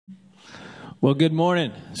Well, good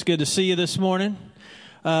morning. It's good to see you this morning.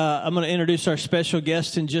 I'm going to introduce our special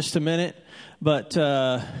guest in just a minute, but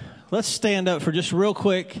let's stand up for just real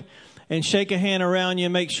quick and shake a hand around you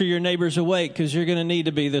and make sure your neighbor's awake, because you're going to need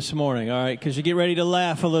to be this morning, all right? Because you get ready to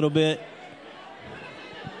laugh a little bit.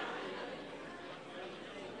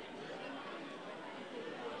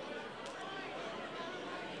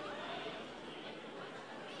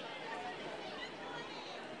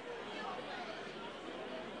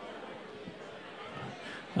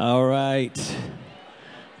 All right.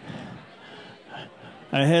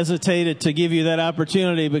 I hesitated to give you that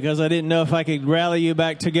opportunity because I didn't know if I could rally you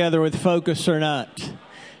back together with focus or not.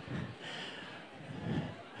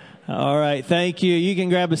 All right, thank you. You can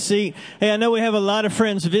grab a seat. Hey, I know we have a lot of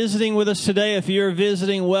friends visiting with us today. If you're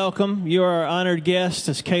visiting, welcome. You're our honored guest.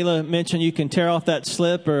 As Kayla mentioned, you can tear off that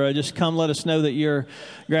slip or just come let us know that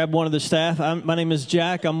grab one of the staff. My name is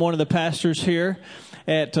Jack. I'm one of the pastors here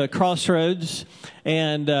at Crossroads.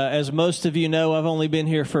 And as most of you know, I've only been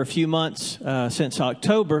here for a few months, since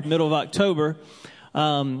October, middle of October.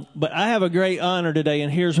 But I have a great honor today,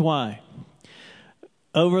 and here's why.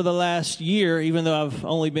 Over the last year, even though I've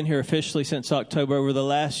only been here officially since October, over the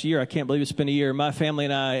last year, I can't believe it's been a year, my family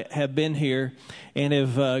and I have been here and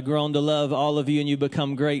have grown to love all of you, and you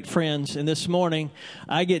become great friends. And this morning,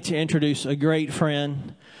 I get to introduce a great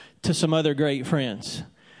friend to some other great friends,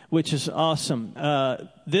 which is awesome.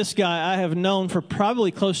 This guy I have known for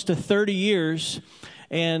probably close to 30 years,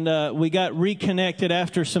 and we got reconnected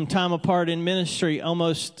after some time apart in ministry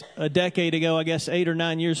almost a decade ago, I guess 8 or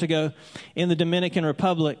 9 years ago, in the Dominican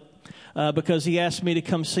Republic, because he asked me to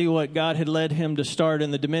come see what God had led him to start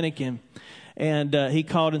in the Dominican. And he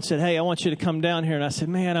called and said, "Hey, I want you to come down here." And I said,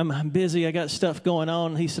 "Man, I'm busy. I got stuff going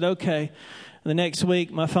on." And he said, "Okay." The next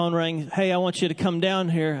week, my phone rang. "Hey, I want you to come down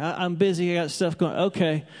here. I'm busy. I got stuff going."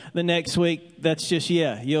 Okay. The next week, that's just,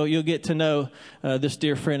 you'll get to know this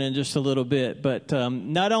dear friend in just a little bit. But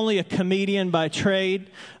not only a comedian by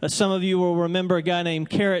trade, some of you will remember a guy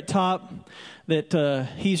named Carrot Top that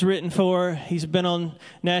he's written for. He's been on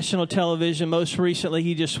national television. Most recently,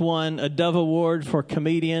 he just won a Dove Award for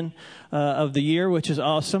Comedian of the Year, which is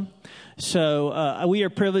awesome. So we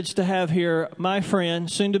are privileged to have here my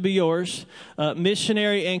friend, soon to be yours,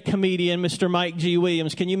 missionary and comedian, Mr. Mike G.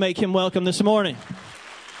 Williams. Can you make him welcome this morning?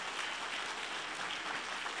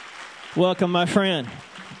 Welcome, my friend.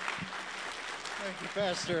 Thank you,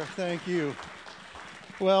 Pastor. Thank you.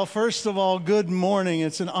 Well, first of all, good morning.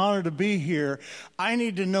 It's an honor to be here. I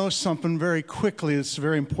need to know something very quickly that's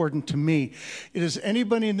very important to me. Does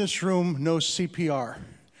anybody in this room know CPR?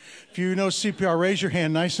 If you know CPR, raise your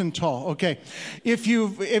hand nice and tall. Okay. If you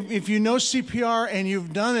know CPR and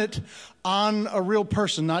you've done it on a real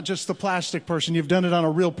person, not just the plastic person, you've done it on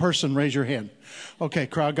a real person, raise your hand. Okay,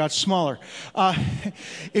 crowd got smaller.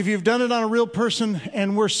 If you've done it on a real person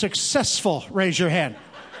and were successful, raise your hand.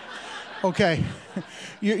 Okay.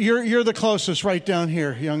 You're the closest right down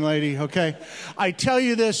here, young lady, okay? I tell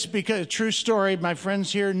you this because, true story, my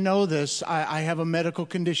friends here know this. I have a medical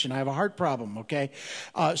condition. I have a heart problem, okay?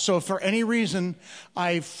 So for any reason,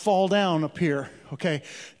 I fall down up here, okay?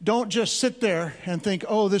 Don't just sit there and think,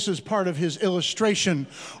 oh, this is part of his illustration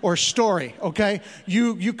or story, okay?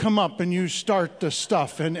 You come up and you start the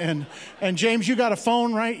stuff. And James, you got a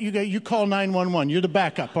phone, right? You call 911. You're the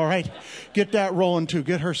backup, all right? Get that rolling, too.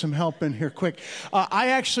 Get her some help in here quick. I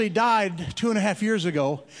actually died 2.5 years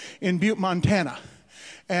ago in Butte, Montana.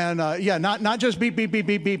 And not just beep, beep, beep,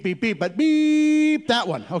 beep, beep, beep, beep, but beep, that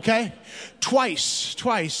one, okay?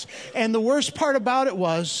 Twice. And the worst part about it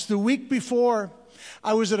was the week before,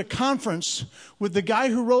 I was at a conference with the guy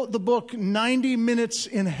who wrote the book, 90 Minutes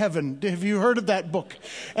in Heaven. Have you heard of that book?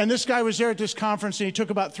 And this guy was there at this conference, and he took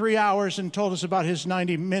about 3 hours and told us about his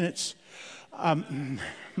 90 minutes.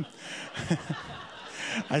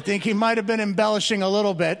 I think he might have been embellishing a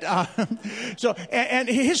little bit. And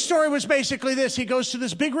his story was basically this. He goes to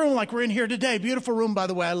this big room like we're in here today. Beautiful room, by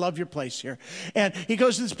the way. I love your place here. And he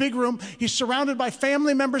goes to this big room. He's surrounded by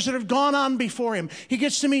family members that have gone on before him. He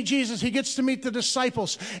gets to meet Jesus. He gets to meet the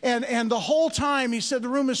disciples. And the whole time, he said, the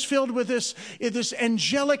room is filled with this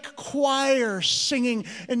angelic choir singing,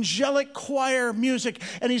 angelic choir music.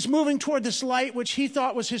 And he's moving toward this light, which he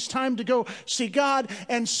thought was his time to go see God.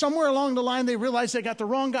 And somewhere along the line, they realized they got the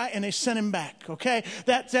wrong guy and they sent him back, okay?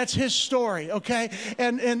 That's his story, okay?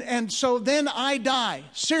 And so then I die.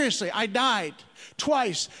 Seriously, I died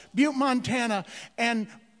twice, Butte, Montana. And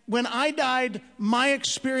when I died, my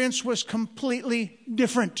experience was completely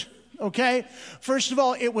different, okay? First of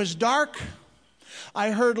all, it was dark. I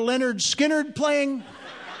heard Leonard Skinner playing.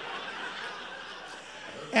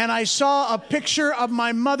 And I saw a picture of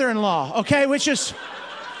my mother-in-law, okay, which is...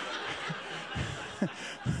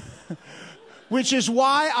 Which is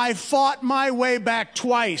why I fought my way back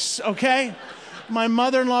twice, okay? My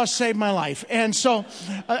mother-in-law saved my life. And so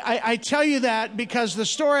I tell you that because the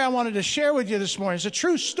story I wanted to share with you this morning is a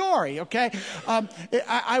true story, okay?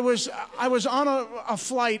 I was on a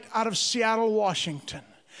flight out of Seattle, Washington.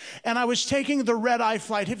 And I was taking the red-eye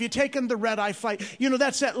flight. Have you taken the red-eye flight? You know,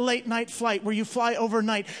 that's that late-night flight where you fly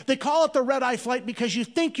overnight. They call it the red-eye flight because you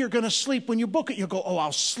think you're going to sleep. When you book it, you go, oh,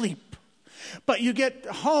 I'll sleep. But you get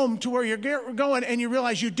home to where you're going and you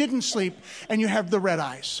realize you didn't sleep and you have the red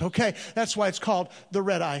eyes, okay? That's why it's called the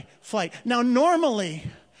red-eye flight. Now, normally,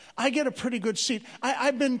 I get a pretty good seat.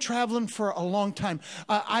 I've been traveling for a long time.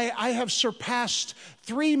 I have surpassed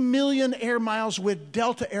 3 million air miles with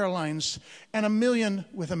Delta Airlines and 1 million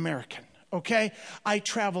with American. Okay? I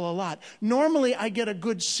travel a lot. Normally, I get a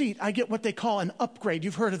good seat. I get what they call an upgrade.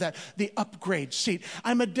 You've heard of that, the upgrade seat.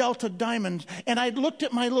 I'm a Delta Diamond, and I looked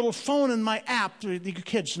at my little phone and my app. The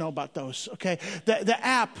kids know about those, okay? The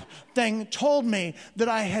app thing told me that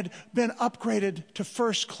I had been upgraded to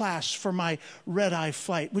first class for my red-eye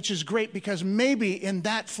flight, which is great because maybe in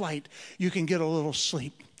that flight, you can get a little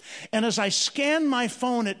sleep. And as I scanned my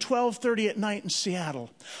phone at 12:30 at night in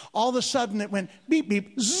Seattle, all of a sudden it went beep,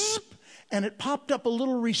 beep, zip. And it popped up a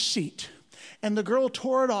little receipt. And the girl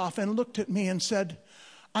tore it off and looked at me and said,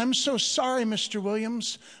 I'm so sorry, Mr.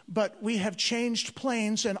 Williams, but we have changed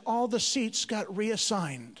planes and all the seats got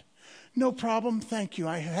reassigned. No problem, thank you.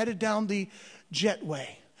 I headed down the jetway.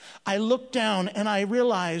 I looked down and I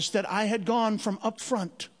realized that I had gone from up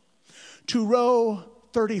front to row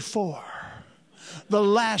 34, the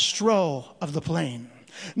last row of the plane.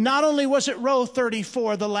 Not only was it row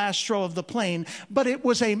 34, the last row of the plane, but it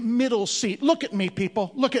was a middle seat. Look at me,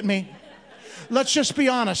 people. Look at me. Let's just be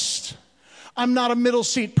honest. I'm not a middle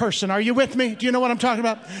seat person. Are you with me? Do you know what I'm talking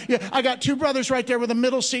about? Yeah, I got two brothers right there with a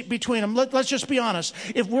middle seat between them. Let's just be honest.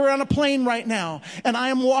 If we're on a plane right now and I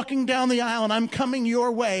am walking down the aisle and I'm coming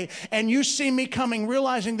your way and you see me coming,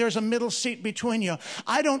 realizing there's a middle seat between you,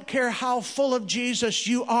 I don't care how full of Jesus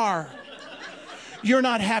you are. You're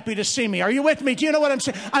not happy to see me. Are you with me? Do you know what I'm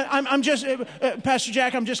saying? I'm just, Pastor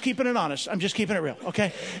Jack, I'm just keeping it honest. I'm just keeping it real,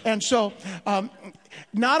 okay? And so,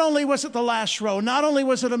 not only was it the last row, not only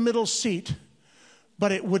was it a middle seat,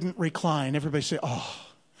 but it wouldn't recline. Everybody say, oh.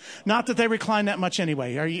 Not that they recline that much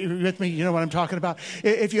anyway. Are you with me? You know what I'm talking about?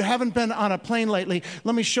 If you haven't been on a plane lately,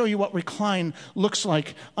 let me show you what recline looks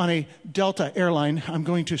like on a Delta airline. I'm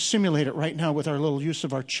going to simulate it right now with our little use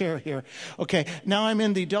of our chair here. Okay, now I'm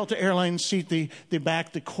in the Delta airline seat, the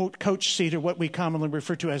back, the coach seat, or what we commonly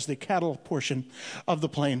refer to as the cattle portion of the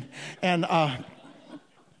plane. And I'm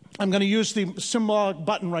going to use the symbolic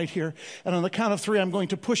button right here. And on the count of 3, I'm going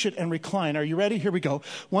to push it and recline. Are you ready? Here we go.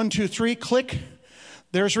 1, 2, 3, click.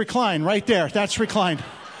 There's recline right there. That's recline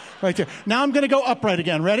right there. Now I'm going to go upright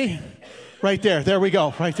again. Ready? Right there. There we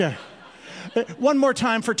go. Right there. One more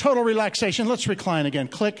time for total relaxation. Let's recline again.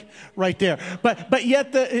 Click right there. But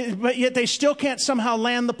yet they still can't somehow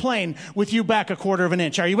land the plane with you back a quarter of an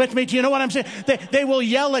inch. Are you with me? Do you know what I'm saying? They will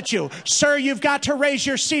yell at you. Sir, you've got to raise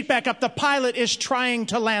your seat back up. The pilot is trying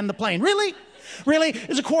to land the plane. Really? Really?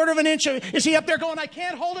 Is a quarter of an inch? Is he up there going, I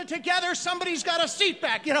can't hold it together. Somebody's got a seat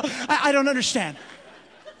back. You know, I don't understand.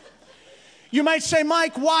 You might say,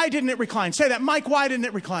 Mike, why didn't it recline? Say that. Mike, why didn't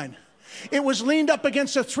it recline? It was leaned up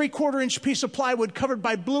against a 3/4 inch piece of plywood covered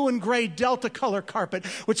by blue and gray Delta color carpet,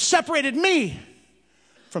 which separated me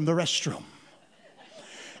from the restroom.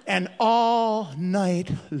 And all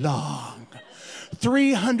night long,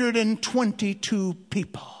 322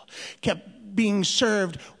 people kept being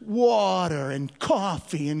served water and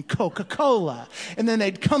coffee and Coca-Cola. And then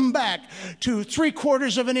they'd come back to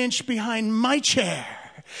 3/4 of an inch behind my chair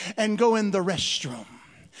and go in the restroom.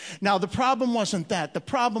 Now, the problem wasn't that. The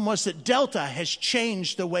problem was that Delta has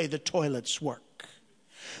changed the way the toilets work.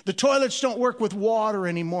 The toilets don't work with water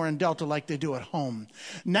anymore in Delta like they do at home.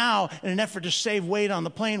 Now, in an effort to save weight on the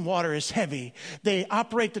plane, water is heavy. They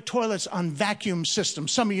operate the toilets on vacuum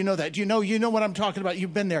systems. Some of you know that. You know what I'm talking about.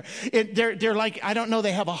 You've been there. They're like, I don't know,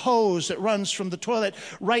 they have a hose that runs from the toilet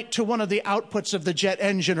right to one of the outputs of the jet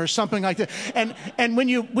engine or something like that. And when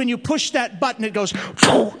you push that button, it goes,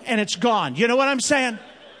 and it's gone. You know what I'm saying?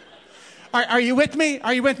 Are you with me?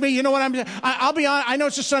 Are you with me? You know what I'm saying? I'll be honest. I know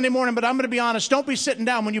it's a Sunday morning, but I'm going to be honest. Don't be sitting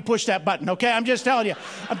down when you push that button, okay? I'm just telling you.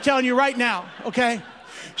 I'm telling you right now, okay?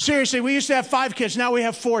 Seriously, we used to have 5 kids. Now we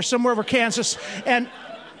have 4, somewhere over Kansas. And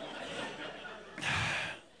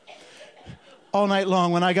all night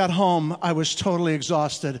long, when I got home, I was totally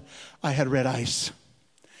exhausted. I had red ice.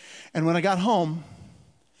 And when I got home,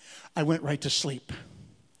 I went right to sleep.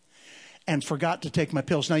 and forgot to take my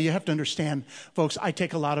pills. Now, you have to understand, folks, I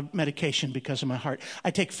take a lot of medication because of my heart.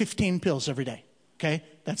 I take 15 pills every day. Okay,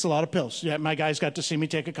 that's a lot of pills. Yeah, my guys got to see me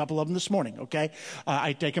take a couple of them this morning. Okay,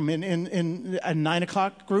 I take them in a 9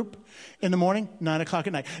 o'clock group in the morning, 9 o'clock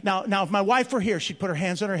at night. Now, if my wife were here, she'd put her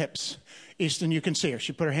hands on her hips. Easton, you can see her.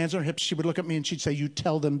 She'd put her hands on her hips. She would look at me and she'd say, "You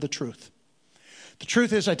tell them the truth." The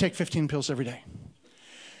truth is, I take 15 pills every day.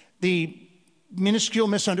 The minuscule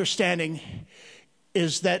misunderstanding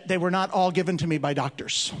is that they were not all given to me by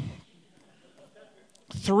doctors.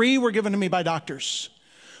 3 were given to me by doctors.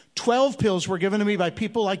 12 pills were given to me by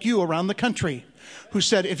people like you around the country who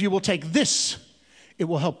said, if you will take this, it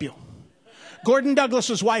will help you. Gordon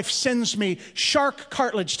Douglas's wife sends me shark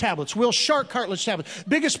cartilage tablets, Will shark cartilage tablets.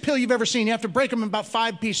 Biggest pill you've ever seen. You have to break them in about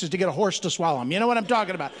 5 pieces to get a horse to swallow them. You know what I'm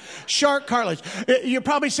talking about? Shark cartilage. You're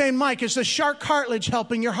probably saying, Mike, is the shark cartilage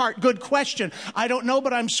helping your heart? Good question. I don't know,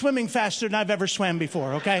 but I'm swimming faster than I've ever swam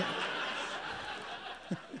before, okay?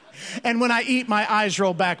 And when I eat, my eyes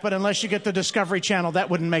roll back, but unless you get the Discovery Channel,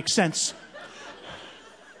 that wouldn't make sense.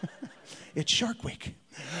 It's Shark Week.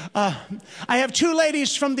 I have 2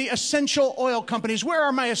 ladies from the essential oil companies. Where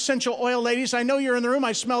are my essential oil ladies? I know you're in the room.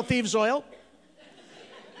 I smell thieves' oil.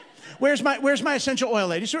 Where's my essential oil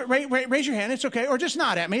ladies? Raise your hand. It's okay. Or just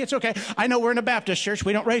nod at me. It's okay. I know we're in a Baptist church.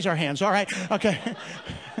 We don't raise our hands. All right. Okay.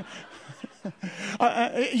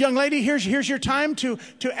 Young lady, here's your time to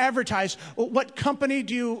advertise. What company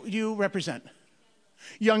do you represent?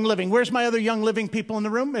 Young Living. Where's my other Young Living people in the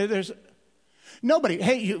room? There's nobody.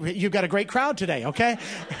 Hey, you've got a great crowd today, okay?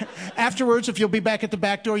 Afterwards, if you'll be back at the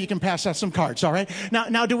back door, you can pass out some cards, all right?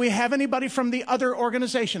 Now, do we have anybody from the other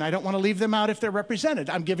organization? I don't want to leave them out if they're represented.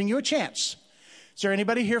 I'm giving you a chance. Is there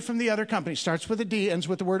anybody here from the other company? Starts with a D, ends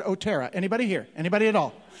with the word Otera. Anybody here? Anybody at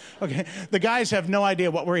all? Okay. The guys have no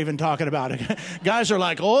idea what we're even talking about. Guys are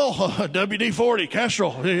like, oh, WD-40,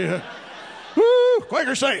 Castrol. Yeah. Woo,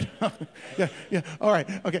 Quaker State. Yeah. All right.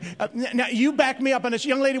 Okay. Now, you back me up on this.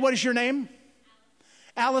 Young lady, what is your name?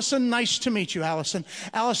 Allison. Nice to meet you, Allison.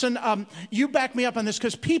 Allison, you back me up on this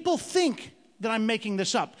because people think that I'm making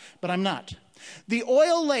this up, but I'm not. The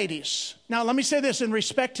oil ladies, now let me say this in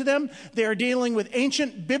respect to them, they are dealing with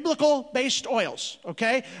ancient biblical-based oils,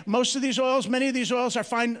 okay? Most of these oils, many of these oils are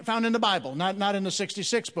found in the Bible, not in the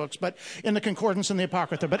 66 books, but in the Concordance and the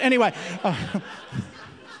Apocrypha. But anyway,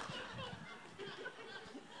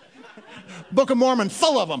 Book of Mormon,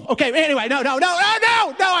 full of them. Okay, anyway, no,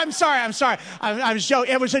 I'm sorry. I was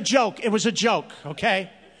joking. It was a joke,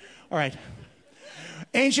 okay? All right.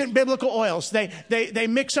 Ancient biblical oils. They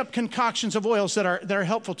mix up concoctions of oils that are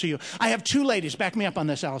helpful to you. I have 2 ladies, back me up on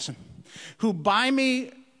this, Allison, who buy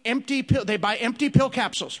me empty pill. They buy empty pill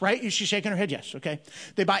capsules, right? She's shaking her head, yes, okay.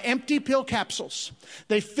 They buy empty pill capsules.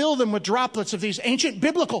 They fill them with droplets of these ancient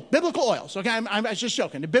biblical oils, okay? I was just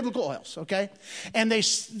joking. The biblical oils, okay? And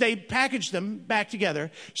they package them back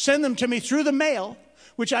together, send them to me through the mail,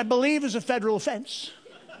 which I believe is a federal offense.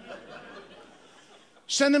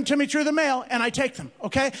 Send them to me through the mail, and I take them,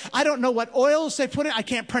 okay? I don't know what oils they put in. I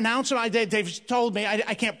can't pronounce them. They've told me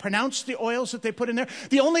I can't pronounce the oils that they put in there.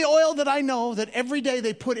 The only oil that I know that every day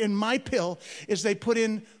they put in my pill is they put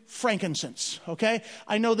in frankincense, okay?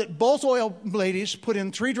 I know that both oil ladies put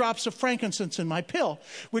in 3 drops of frankincense in my pill,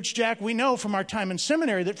 which, Jack, we know from our time in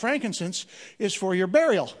seminary that frankincense is for your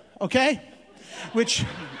burial, okay? Which...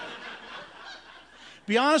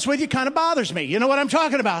 be honest with you, kind of bothers me. You know what I'm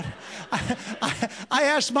talking about? I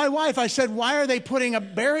asked my wife, I said, why are they putting a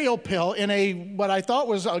burial pill in a, what I thought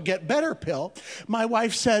was a get better pill? My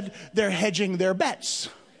wife said, they're hedging their bets.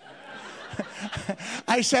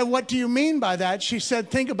 I said, what do you mean by that? She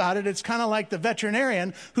said, think about it. It's kind of like the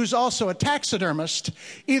veterinarian who's also a taxidermist.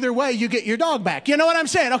 Either way, you get your dog back. You know what I'm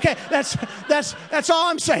saying? Okay, that's all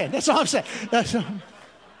I'm saying. That's all I'm saying.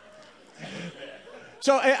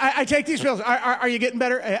 So I take these pills. Are you getting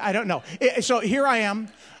better? I don't know. So here I am.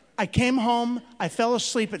 I came home. I fell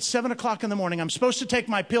asleep at 7 o'clock in the morning. I'm supposed to take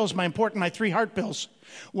my pills, my 3 heart pills.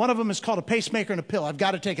 One of them is called a pacemaker and a pill. I've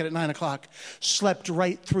got to take it at 9 o'clock. Slept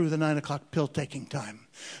right through the 9 o'clock pill taking time.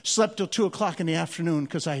 Slept till 2 o'clock in the afternoon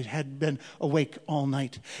because I had been awake all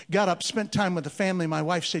night. Got up, spent time with the family. My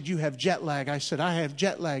wife said, you have jet lag. I said, I have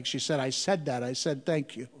jet lag. She said, I said that. I said,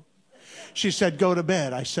 thank you. She said, go to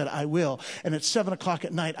bed. I said, I will. And at 7 o'clock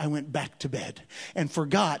at night, I went back to bed and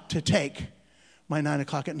forgot to take my 9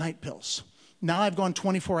 o'clock at night pills. Now I've gone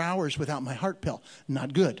 24 hours without my heart pill.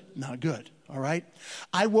 Not good. Not good. All right.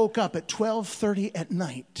 I woke up at 12:30 at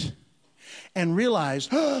night and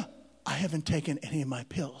realized, I haven't taken any of my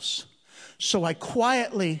pills. So I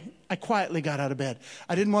quietly got out of bed.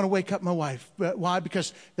 I didn't want to wake up my wife. Why?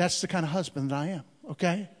 Because that's the kind of husband that I am.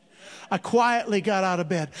 Okay. I quietly got out of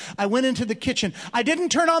bed. I went into the kitchen. I didn't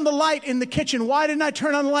turn on the light in the kitchen. Why didn't I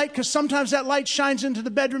turn on the light? Because sometimes that light shines into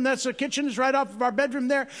the bedroom. That's the kitchen is right off of our bedroom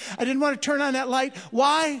there. I didn't want to turn on that light.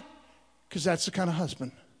 Why? Because that's the kind of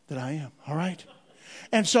husband that I am. All right?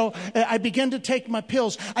 And so I began to take my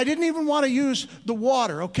pills. I didn't even want to use the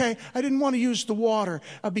water, okay? I didn't want to use the water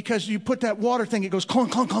because you put that water thing, it goes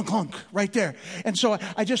clunk, clunk, clunk, clunk right there. And so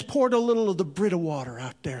I just poured a little of the Brita water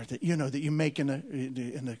out there that you make in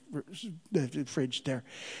the fridge there.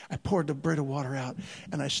 I poured the Brita water out,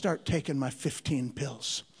 and I start taking my 15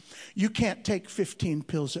 pills. You can't take 15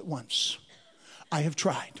 pills at once. I have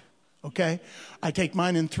tried, okay? I take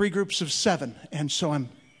mine in 3 groups of 7, and so I'm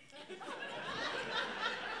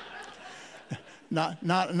Not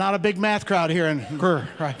a big math crowd here in Grr,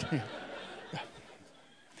 right here.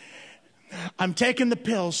 I'm taking the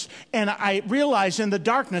pills, and I realize in the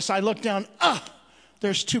darkness, I look down,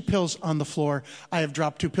 there's 2 pills on the floor. I have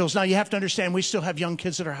dropped 2 pills. Now, you have to understand, we still have young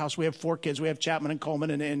kids at our house. We have 4 kids. We have Chapman and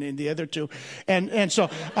Coleman and the other 2. And so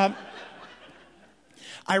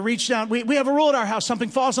I reach down. We have a rule at our house. Something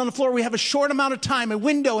falls on the floor. We have a short amount of time, a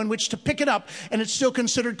window in which to pick it up, and it's still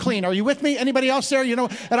considered clean. Are you with me? Anybody else there? You know,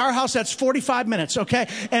 at our house, that's 45 minutes, okay?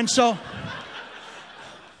 And so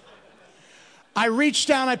I reach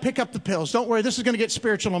down. I pick up the pills. Don't worry. This is going to get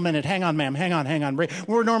spiritual in a minute. Hang on, ma'am. Hang on.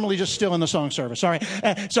 We're normally just still in the song service, all right?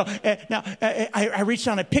 Now, I reach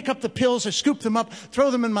down. I pick up the pills. I scoop them up, throw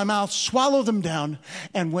them in my mouth, swallow them down,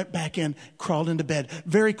 and went back in, crawled into bed.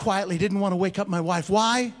 Very quietly. Didn't want to wake up my wife.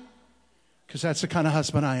 Why? Because that's the kind of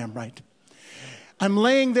husband I am, right? I'm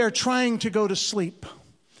laying there trying to go to sleep.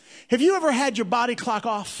 Have you ever had your body clock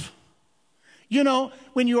off? You know,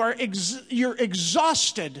 when you're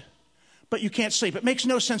exhausted, but you can't sleep. It makes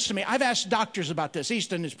no sense to me. I've asked doctors about this.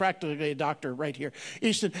 Easton is practically a doctor right here.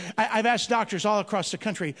 Easton, I've asked doctors all across the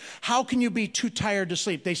country, how can you be too tired to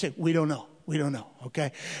sleep? They say, we don't know. We don't know,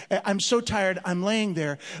 okay? I'm so tired, I'm laying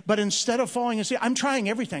there, but instead of falling asleep, I'm trying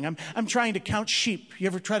everything. I'm trying to count sheep. You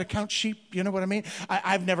ever try to count sheep? You know what I mean?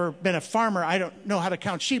 I've never been a farmer. I don't know how to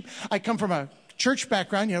count sheep. I come from a church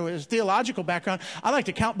background, a theological background. I like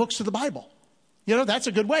to count books of the Bible. You know, that's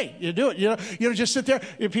a good way. You do it. You know, just sit there.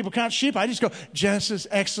 If people count sheep, I just go Genesis,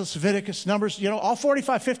 Exodus, Leviticus, Numbers, all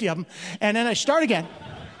 45, 50 of them. And then I start again.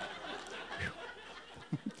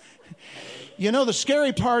 The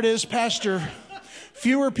scary part is, Pastor,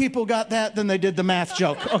 fewer people got that than they did the math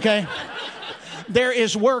joke, okay? There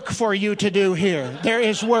is work for you to do here. There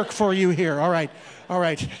is work for you here. All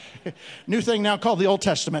right. New thing now called the Old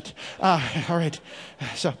Testament. All right.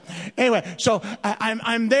 So anyway,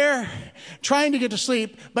 I'm there trying to get to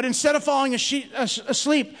sleep, but instead of falling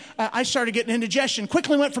asleep, I started getting indigestion.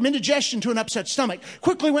 Quickly went from indigestion to an upset stomach.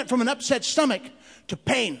 Quickly went from an upset stomach to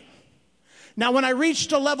pain. Now, when I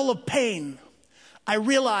reached a level of pain, I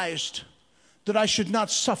realized that I should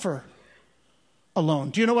not suffer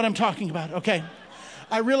alone. Do you know what I'm talking about? Okay.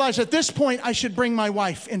 I realized at this point I should bring my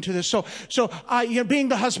wife into this. So being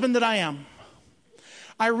the husband that I am,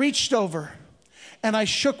 I reached over and I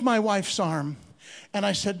shook my wife's arm and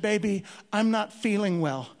I said, baby, I'm not feeling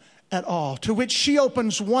well at all. To which she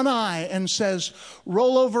opens one eye and says,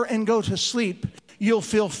 roll over and go to sleep. You'll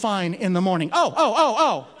feel fine in the morning.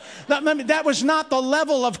 Oh. That was not the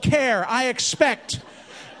level of care I expect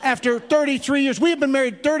after 33 years. We have been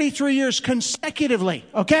married 33 years consecutively,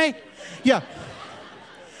 okay? Yeah.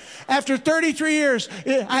 After 33 years,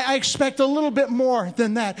 I expect a little bit more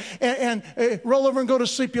than that. And roll over and go to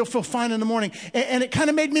sleep. You'll feel fine in the morning. And it kind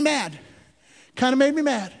of made me mad.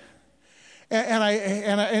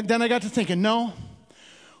 And then I got to thinking, no,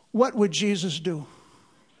 what would Jesus do?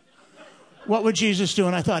 What would Jesus do?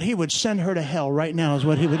 And I thought he would send her to hell right now is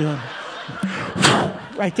what he would do.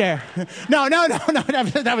 Right there. No.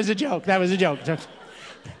 That was a joke.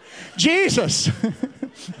 Jesus.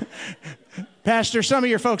 Pastor, some of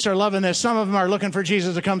your folks are loving this. Some of them are looking for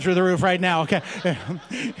Jesus to come through the roof right now. Okay.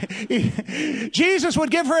 Jesus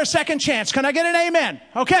would give her a second chance. Can I get an amen?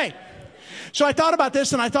 Okay. So I thought about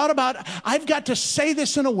this and I thought about, I've got to say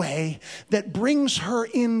this in a way that brings her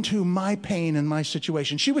into my pain and my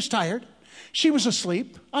situation. She was tired. She was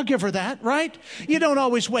asleep. I'll give her that, right? You don't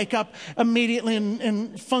always wake up immediately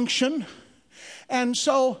and function. And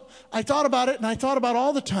so I thought about it, and I thought about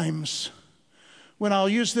all the times when I'll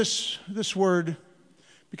use this word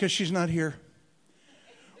because she's not here.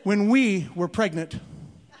 When we were pregnant.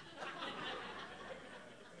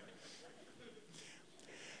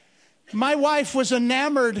 My wife was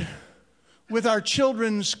enamored with our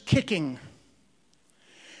children's kicking.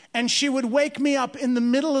 And she would wake me up in the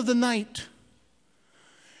middle of the night,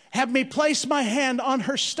 have me place my hand on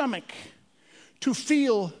her stomach to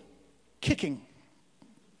feel kicking.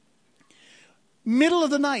 Middle of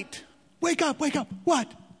the night. Wake up, wake up.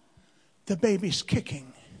 What? The baby's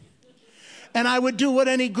kicking. And I would do what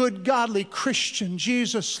any good, godly Christian,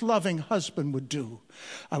 Jesus-loving husband would do.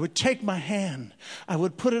 I would take my hand. I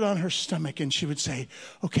would put it on her stomach, and she would say,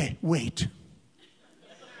 okay, wait.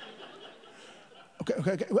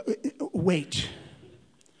 Okay, wait.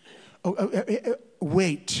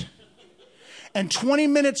 Wait. And 20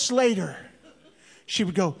 minutes later, she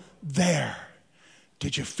would go, there.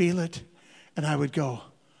 Did you feel it? And I would go,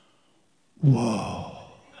 whoa.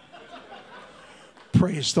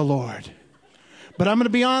 Praise the Lord. But I'm going to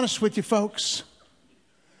be honest with you, folks.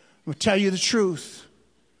 I'm going to tell you the truth.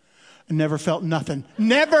 I never felt nothing.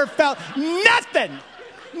 Never felt nothing.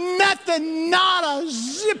 Nothing. Nada.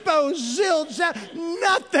 Zippo. Zilch.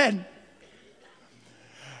 Nothing.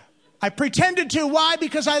 I pretended to. Why?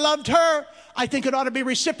 Because I loved her. I think it ought to be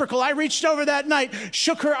reciprocal. I reached over that night,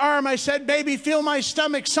 shook her arm. I said, baby, feel my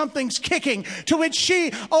stomach. Something's kicking. To which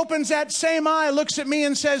she opens that same eye, looks at me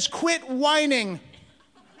and says, quit whining.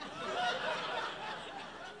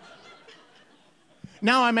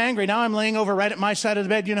 Now I'm angry. Now I'm laying over right at my side of the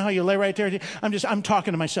bed. You know how you lay right there? I'm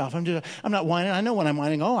talking to myself. I'm not whining. I know when I'm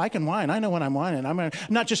whining. Oh, I can whine. I know when I'm whining. I'm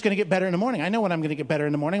not just going to get better in the morning. I know when I'm going to get better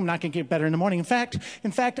in the morning. I'm not going to get better in the morning. In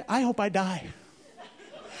fact, I hope I die.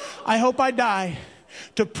 I hope I die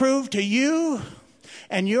to prove to you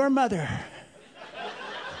and your mother.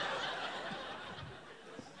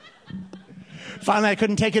 Finally, I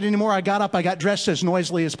couldn't take it anymore. I got up. I got dressed as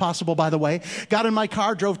noisily as possible, by the way. Got in my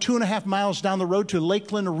car, drove 2.5 miles down the road to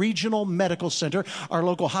Lakeland Regional Medical Center, our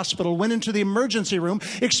local hospital. Went into the emergency room.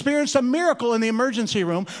 Experienced a miracle in the emergency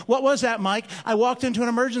room. What was that, Mike? I walked into an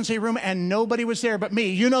emergency room and nobody was there but me.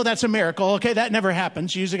 You know that's a miracle, okay? That never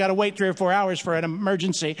happens. You usually got to wait 3 or 4 hours for an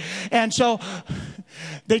emergency. And so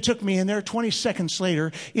they took me in there. 20 seconds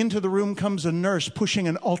later, into the room comes a nurse pushing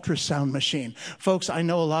an ultrasound machine. Folks, I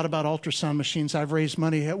know a lot about ultrasound machines. I've raised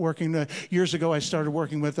money at working. Years ago, I started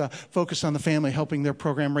working with Focus on the Family, helping their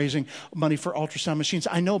program, raising money for ultrasound machines.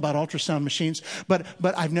 I know about ultrasound machines, but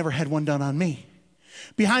I've never had one done on me.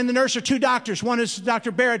 Behind the nurse are 2 doctors. One is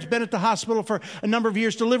Dr. Barrett, been at the hospital for a number of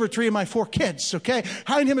years, delivered 3 of my 4 kids, okay?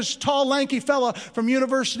 Behind him is a tall, lanky fella from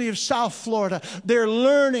University of South Florida. They're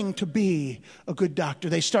learning to be a good doctor.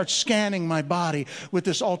 They start scanning my body with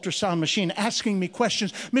this ultrasound machine, asking me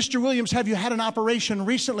questions. Mr. Williams, have you had an operation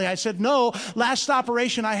recently? I said, no. Last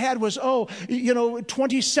operation I had was,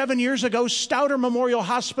 27 years ago, Stouter Memorial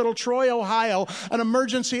Hospital, Troy, Ohio, an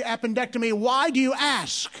emergency appendectomy. Why do you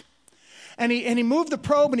ask? And he moved the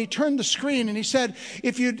probe and he turned the screen and he said,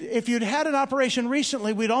 if you'd had an operation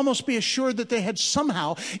recently, we'd almost be assured that they had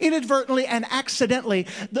somehow inadvertently and accidentally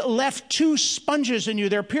left 2 sponges in you.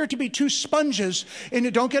 There appear to be 2 sponges in you.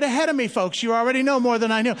 Don't get ahead of me, folks. You already know more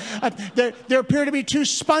than I knew. There appear to be 2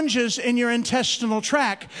 sponges in your intestinal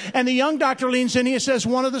tract. And the young doctor leans in and he says,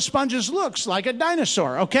 one of the sponges looks like a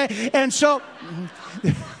dinosaur, okay? And so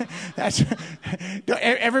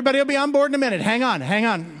everybody will be on board in a minute. Hang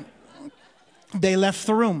on. They left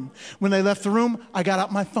the room. When they left the room, I got out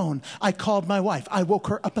my phone. I called my wife. I woke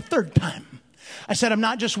her up a 3rd time. I said, I'm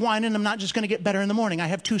not just whining. I'm not just going to get better in the morning. I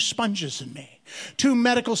have 2 sponges in me. 2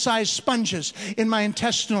 medical-sized sponges in my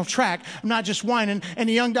intestinal tract. I'm not just whining. And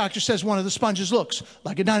the young doctor says one of the sponges looks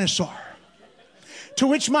like a dinosaur. To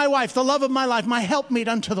which my wife, the love of my life, my helpmeet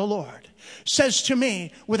unto the Lord, says to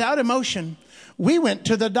me without emotion, we went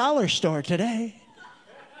to the dollar store today.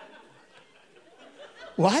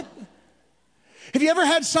 What? Have you ever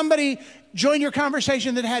had somebody join your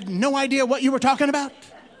conversation that had no idea what you were talking about?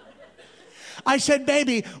 I said,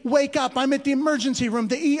 baby, wake up. I'm at the emergency room,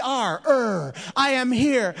 the ER. I am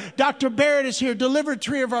here. Dr. Barrett is here. Delivered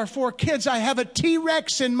 3 of our 4 kids. I have a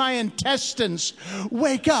T-Rex in my intestines.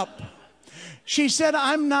 Wake up. She said,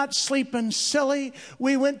 I'm not sleeping, silly.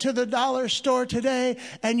 We went to the dollar store today,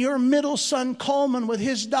 and your middle son, Coleman, with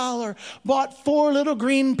his $1, bought 4 little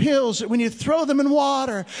green pills that when you throw them in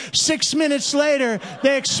water, 6 minutes later,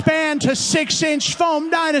 they expand to 6-inch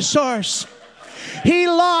foam dinosaurs. He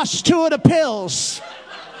lost 2 of the pills.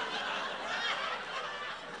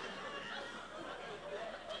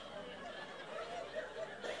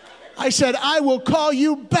 I said, I will call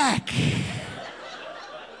you back.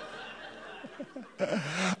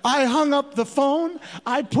 I hung up the phone.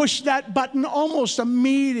 I pushed that button almost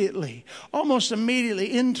immediately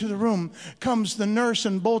into the room comes the nurse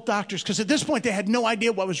and both doctors. Because at this point, they had no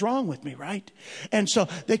idea what was wrong with me, right? And so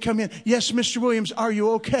they come in. Yes, Mr. Williams, are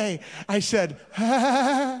you okay? I said,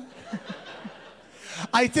 I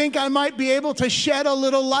think I might be able to shed a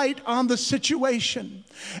little light on the situation.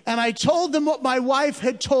 And I told them what my wife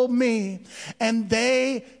had told me. And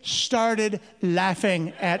they started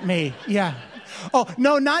laughing at me. Yeah. Oh,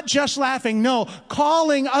 no, not just laughing. No,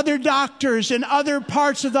 calling other doctors in other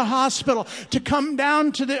parts of the hospital to come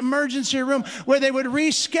down to the emergency room where they would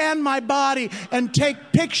rescan my body and take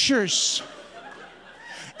pictures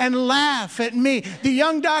and laugh at me. The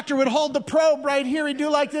young doctor would hold the probe right here. He'd do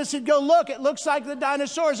like this. He'd go, look, it looks like the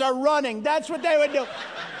dinosaurs are running. That's what they would do.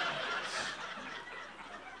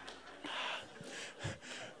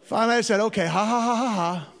 Finally, I said, okay,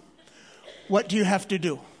 ha. What do you have to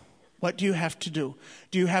do? What do you have to do?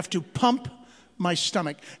 Do you have to pump my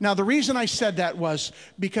stomach? Now, the reason I said that was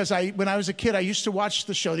because when I was a kid, I used to watch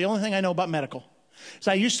the show. The only thing I know about medical is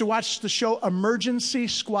I used to watch the show Emergency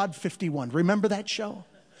Squad 51. Remember that show?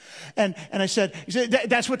 And I said,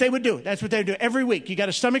 that's what they would do. That's what they would do every week. You got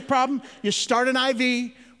a stomach problem, you start an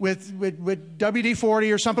IV with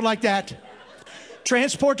WD-40 or something like that.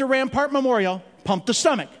 Transport to Rampart Memorial, pump the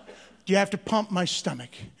stomach. Do you have to pump my stomach?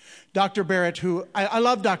 Dr. Barrett, who I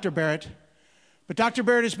love Dr. Barrett, but Dr.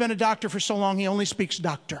 Barrett has been a doctor for so long, he only speaks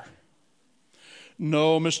doctor.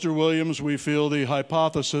 No, Mr. Williams, we feel the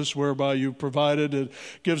hypothesis whereby you provided it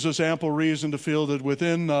gives us ample reason to feel that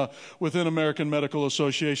within American Medical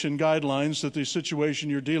Association guidelines that the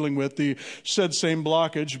situation you're dealing with, the said same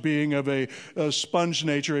blockage being of a sponge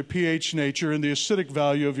nature, a pH nature, and the acidic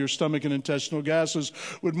value of your stomach and intestinal gases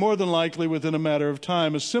would more than likely within a matter of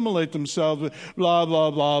time assimilate themselves with blah,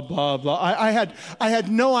 blah, blah, blah, blah. I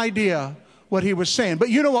had no idea what he was saying. But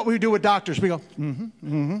you know what we do with doctors. We go,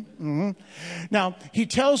 Now, he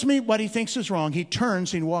tells me what he thinks is wrong. He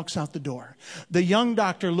turns and he walks out the door. The young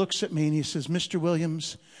doctor looks at me and he says, Mr.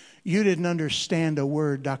 Williams, you didn't understand a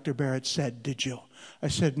word Dr. Barrett said, did you? I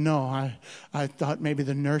said, no, I thought maybe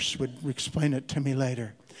the nurse would explain it to me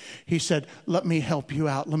later. He said, let me help you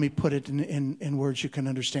out. Let me put it in words you can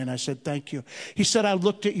understand. I said, thank you. He said, I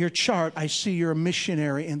looked at your chart. I see you're a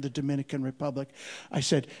missionary in the Dominican Republic. I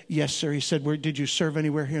said, yes, sir. He said, did you serve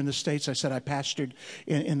anywhere here in the States? I said, I pastored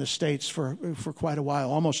in the States for quite a while,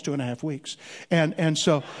 almost 2.5 weeks. And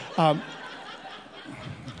so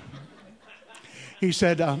he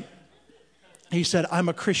said, I'm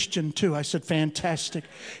a Christian too. I said, fantastic.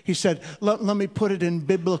 He said, let me put it in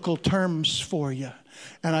biblical terms for you.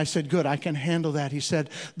 And I said, good, I can handle that. He said,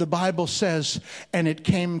 the Bible says, and it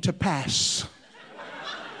came to pass.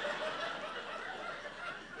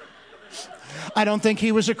 I don't think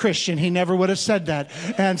he was a Christian. He never would have said that.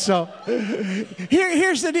 And so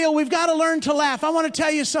here's the deal. We've got to learn to laugh. I want to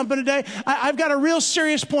tell you something today. I've got a real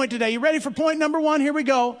serious point today. You ready for point number 1? Here we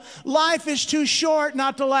go. Life is too short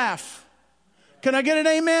not to laugh. Can I get an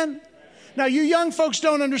amen? Now, you young folks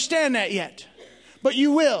don't understand that yet, but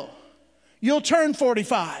you will. You'll turn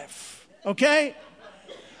 45, okay?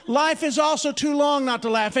 Life is also too long not to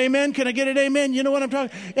laugh. Amen? Can I get an amen? You know what I'm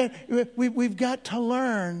talking? We've got to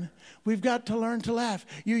learn. We've got to learn to laugh.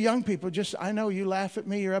 You young people, I know you laugh at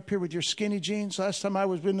me. You're up here with your skinny jeans. Last time I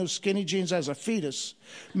was in those skinny jeans as a fetus.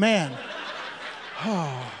 Man.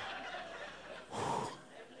 Oh.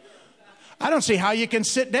 I don't see how you can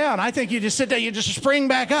sit down. I think you just sit down, you just spring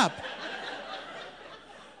back up.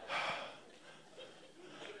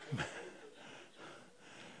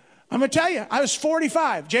 I'm going to tell you, I was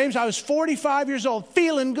 45. James, I was 45 years old,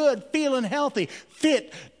 feeling good, feeling healthy,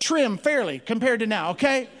 fit, trim, fairly compared to now,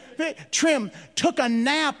 okay? Trim, took a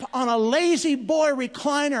nap on a lazy boy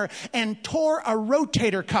recliner and tore a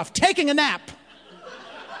rotator cuff, taking a nap.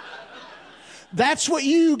 That's what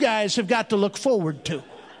you guys have got to look forward to.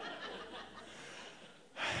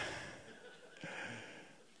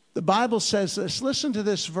 The Bible says this. Listen to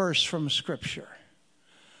this verse from Scripture.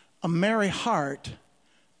 A merry heart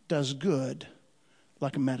does good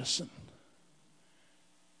like a medicine.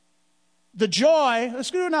 The joy,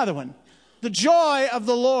 let's do another one. The joy of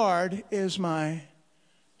the Lord is my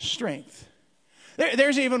strength.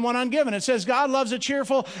 There's even one ungiven. It says God loves a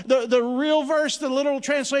cheerful, the real verse, the literal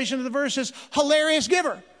translation of the verse is hilarious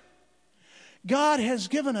giver. God has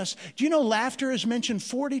given us, do you know laughter is mentioned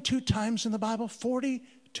 42 times in the Bible?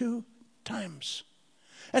 42 times.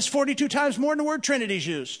 That's 42 times more than the word Trinity is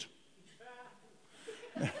used.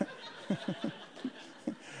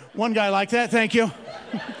 One guy like that, thank you.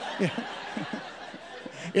 Yeah.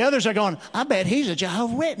 The others are going, I bet he's a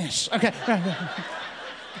Jehovah's Witness. Okay.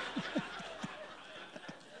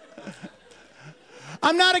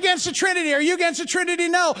 I'm not against the Trinity. Are you against the Trinity?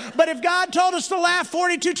 No. But if God told us to laugh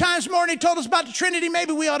 42 times more than he told us about the Trinity,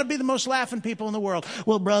 maybe we ought to be the most laughing people in the world.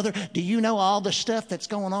 Well, brother, do you know all the stuff that's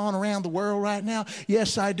going on around the world right now?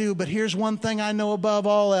 Yes, I do. But here's one thing I know above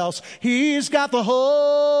all else. He's got the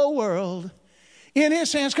whole world In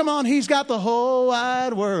his hands, come on, he's got the whole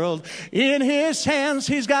wide world. In his hands,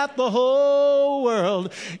 he's got the whole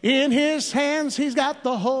world. In his hands, he's got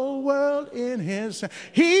the whole world in his hands.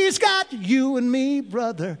 He's got you and me,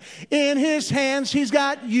 brother. In his hands, he's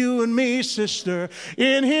got you and me, sister.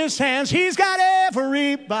 In his hands, he's got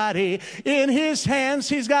everybody. In his hands,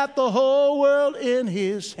 he's got the whole world in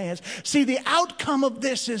his hands. See, the outcome of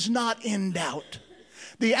this is not in doubt.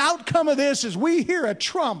 The outcome of this is we hear a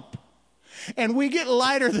trump. And we get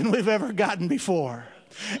lighter than we've ever gotten before.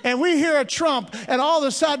 And we hear a trump, and all of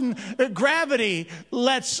a sudden, gravity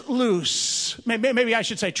lets loose. Maybe I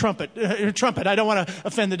should say trumpet. Trumpet. I don't want to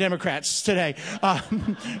offend the Democrats today.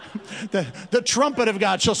 The trumpet of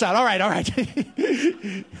God shall sound. All right.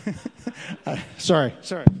 Sorry.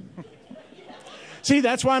 See,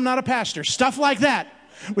 that's why I'm not a pastor. Stuff like that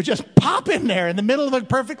would just pop in there in the middle of a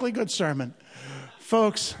perfectly good sermon.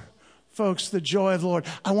 Folks, the joy of the Lord.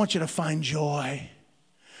 I want you to find joy.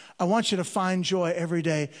 I want you to find joy every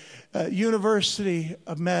day. University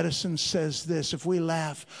of Medicine says this: if we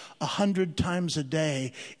laugh 100 times a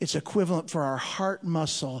day, it's equivalent for our heart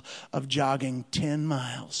muscle of jogging 10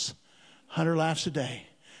 miles. 100 laughs a day.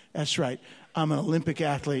 That's right. I'm an Olympic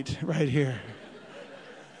athlete right here.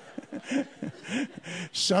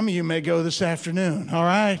 Some of you may go this afternoon, all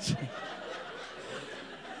right?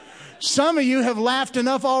 Some of you have laughed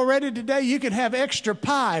enough already today, you could have extra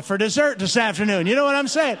pie for dessert this afternoon. You know what I'm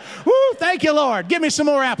saying? Woo, thank you, Lord. Give me some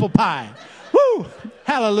more apple pie. Woo,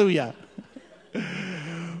 hallelujah.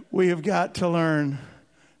 We have got to learn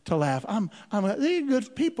to laugh. They're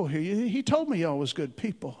good people here. He told me y'all was good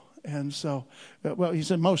people. And so, well, he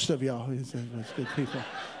said most of y'all. He said was good people.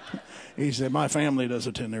 He said my family does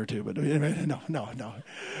attend there too. But no.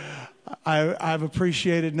 I've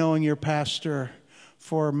appreciated knowing your pastor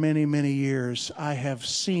for many, many years. I have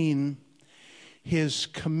seen his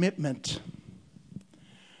commitment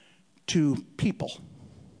to people.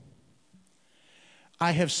 I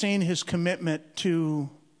have seen his commitment to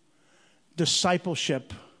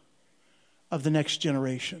discipleship of the next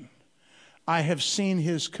generation. I have seen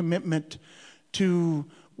his commitment to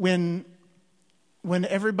when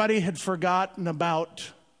everybody had forgotten about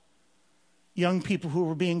young people who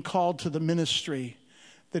were being called to the ministry,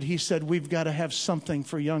 that he said, we've got to have something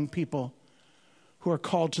for young people who are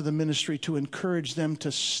called to the ministry to encourage them to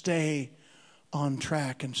stay on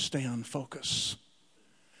track and stay on focus.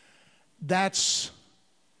 That's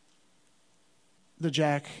the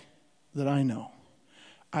Jack that I know.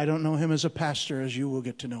 I don't know him as a pastor, as you will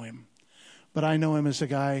get to know him, but I know him as a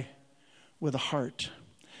guy with a heart.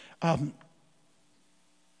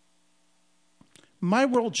 My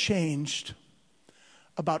world changed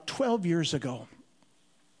about 12 years ago.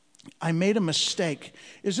 I made a mistake.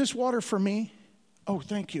 Is this water for me? Oh,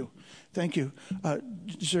 thank you. Thank you.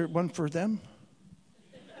 Is there one for them?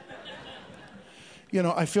 You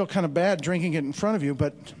know, I feel kind of bad drinking it in front of you,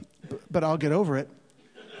 but I'll get over it.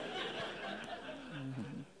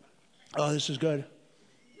 Oh, this is good.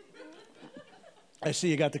 I see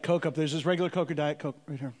you got the Coke up there. Is this regular Coke or Diet Coke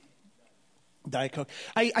right here? Diet Coke.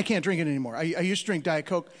 I can't drink it anymore. I used to drink Diet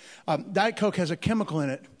Coke. Diet Coke has a chemical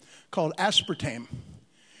in it called aspartame.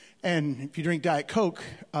 And if you drink Diet Coke,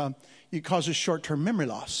 it causes short-term memory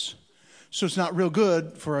loss. So it's not real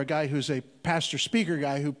good for a guy who's a pastor speaker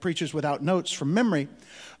guy who preaches without notes from memory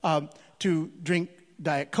to drink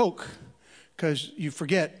Diet Coke because you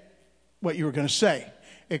forget what you were going to say.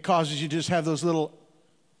 It causes you to just have those little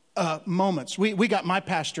moments. We got my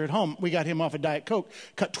pastor at home. We got him off of Diet Coke,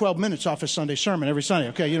 cut 12 minutes off his Sunday sermon every Sunday.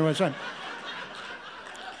 Okay, you know what I'm saying?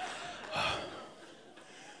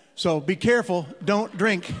 So be careful. Don't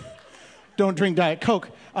drink Diet Coke.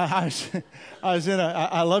 I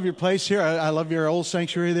love your place here. I love your old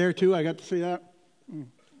sanctuary there too. I got to see that.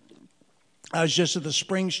 I was just at the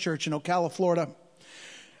Springs Church in Ocala, Florida.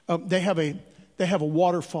 They have a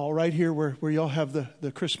waterfall right here where y'all have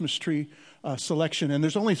the Christmas tree selection. And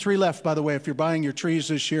there's only 3 left, by the way, if you're buying your trees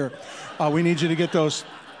this year. We need you to get those.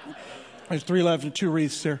 There's 3 left and 2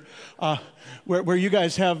 wreaths there. Where you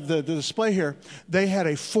guys have the display here, they had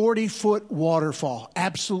a 40-foot waterfall.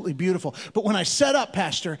 Absolutely beautiful. But when I set up,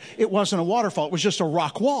 Pastor, it wasn't a waterfall. It was just a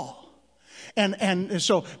rock wall. And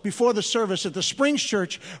so before the service at the Springs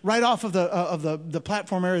Church, right off of the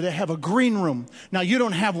platform area, they have a green room. Now, you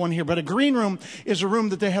don't have one here, but a green room is a room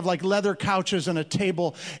that they have like leather couches and a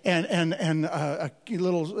table and a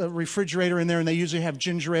little refrigerator in there. And they usually have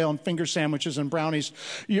ginger ale and finger sandwiches and brownies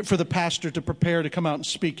for the pastor to prepare to come out and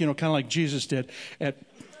speak, kind of like Jesus did.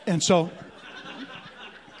 And so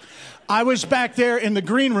I was back there in the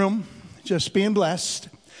green room, just being blessed.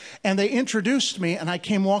 And they introduced me, and I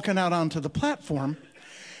came walking out onto the platform.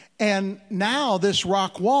 And now this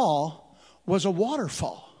rock wall was a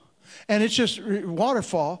waterfall. And it's just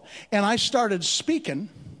waterfall. And I started speaking.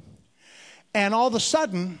 And all of a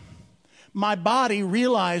sudden, my body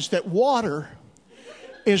realized that water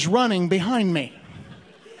is running behind me.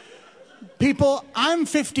 People, I'm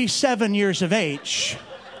 57 years of age.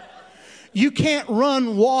 You can't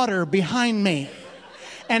run water behind me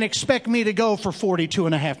and expect me to go for 42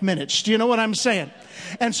 and a half minutes. Do you know what I'm saying?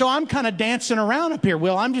 And so I'm kind of dancing around up here,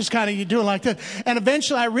 Will. I'm just kind of doing like that. And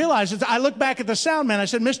eventually I realized, I looked back at the sound man. I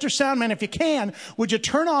said, Mr. Soundman, if you can, would you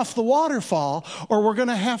turn off the waterfall, or we're going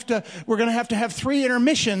to have to have 3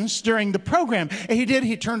 intermissions during the program. And he did.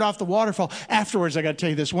 He turned off the waterfall. Afterwards, I got to tell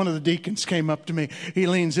you this. One of the deacons came up to me. He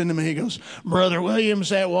leans into me. He goes, Brother Williams,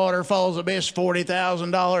 that waterfall's the best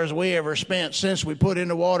 $40,000 we ever spent since we put in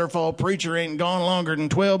the waterfall. Preacher ain't gone longer than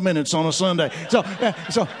 12 minutes on a Sunday.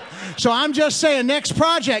 So I'm just saying, next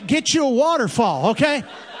project, get you a waterfall, okay?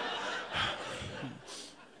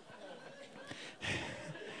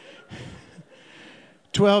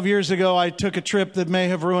 "12 years ago, I took a trip that may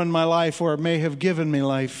have ruined my life, or it may have given me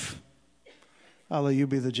life. I'll let you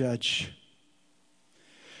be the judge.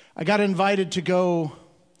 I got invited to go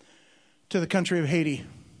to the country of Haiti.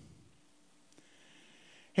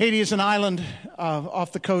 Haiti is an island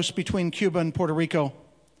off the coast between Cuba and Puerto Rico.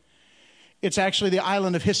 It's actually the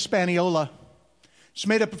island of Hispaniola. It's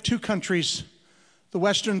made up of 2 countries. The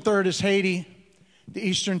western third is Haiti. The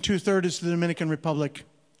eastern 2/3 is the Dominican Republic.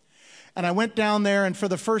 And I went down there, and for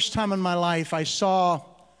the first time in my life, I saw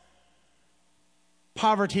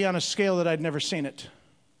poverty on a scale that I'd never seen it.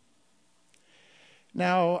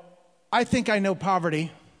 Now, I think I know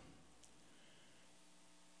poverty,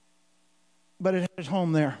 but it hit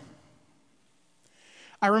home there.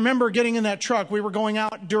 I remember getting in that truck. We were going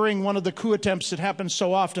out during one of the coup attempts that happens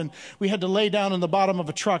so often. We had to lay down in the bottom of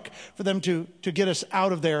a truck for them to get us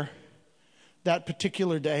out of there that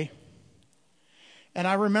particular day. And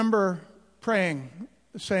I remember praying,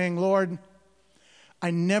 saying, Lord,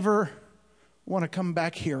 I never want to come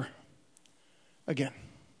back here again.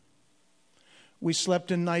 We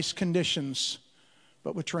slept in nice conditions,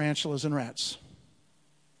 but with tarantulas and rats.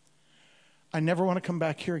 I never want to come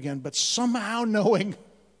back here again, but somehow knowing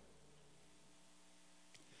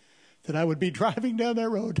that I would be driving down that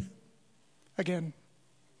road again.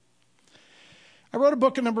 I wrote a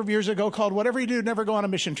book a number of years ago called Whatever You Do, Never Go on a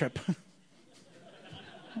Mission Trip.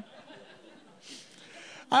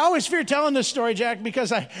 I always fear telling this story, Jack,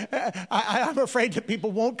 because I'm afraid that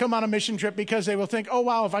people won't come on a mission trip because they will think, oh,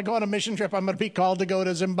 wow, if I go on a mission trip, I'm going to be called to go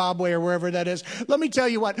to Zimbabwe or wherever that is. Let me tell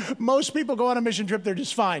you what, most people go on a mission trip, they're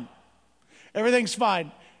just fine. Everything's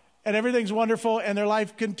fine, and everything's wonderful, and their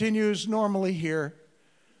life continues normally here.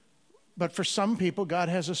 But for some people, God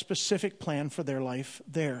has a specific plan for their life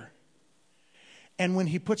there. And when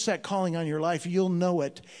he puts that calling on your life, you'll know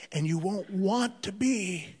it, and you won't want to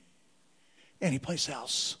be anyplace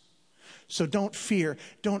else. So don't fear.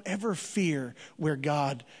 Don't ever fear where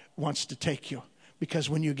God wants to take you. Because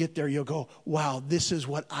when you get there, you'll go, wow, this is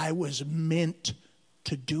what I was meant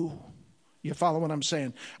to do. You follow what I'm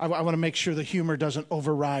saying? I want to make sure the humor doesn't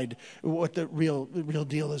override what the real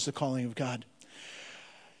deal is, the calling of God.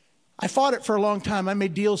 I fought it for a long time. I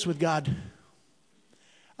made deals with God.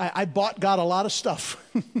 I bought God a lot of stuff.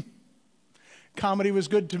 Comedy was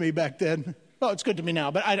good to me back then. Well, it's good to me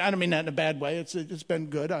now, but I don't mean that in a bad way. It's been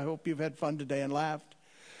good. I hope you've had fun today and laughed.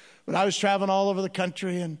 But I was traveling all over the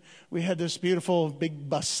country, and we had this beautiful big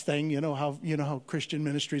bus thing. You know how Christian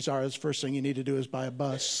ministries are. The first thing you need to do is buy a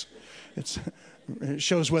bus. It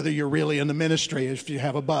shows whether you're really in the ministry. If you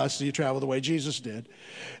have a bus, you travel the way Jesus did.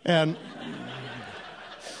 And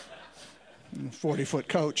 40-foot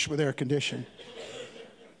coach with air conditioning.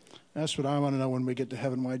 That's what I want to know when we get to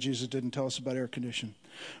heaven, why Jesus didn't tell us about air conditioning.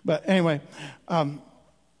 But anyway, I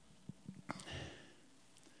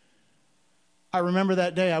remember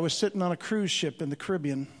that day I was sitting on a cruise ship in the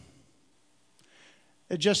Caribbean.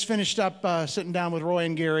 It just finished up sitting down with Roy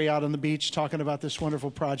and Gary out on the beach talking about this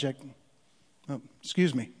wonderful project. Oh,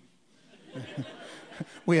 excuse me.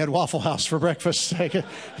 We had Waffle House for breakfast. It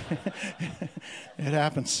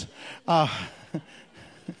happens.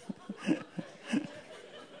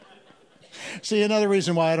 See, another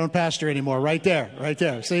reason why I don't pastor anymore, right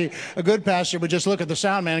there. See, a good pastor would just look at the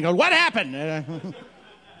sound man and go, what happened?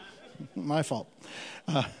 My fault.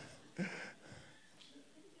 And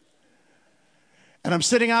I'm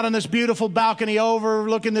sitting out on this beautiful balcony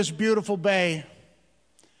overlooking this beautiful bay.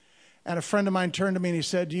 And a friend of mine turned to me and he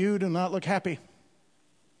said, you do not look happy.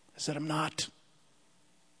 I said, I'm not.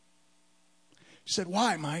 He said,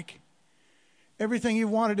 why, Mike? Everything you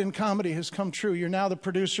wanted in comedy has come true. You're now the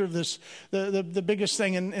producer of this, the biggest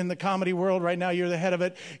thing in the comedy world right now. You're the head of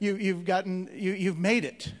it. You've made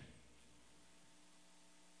it.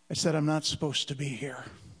 I said, I'm not supposed to be here.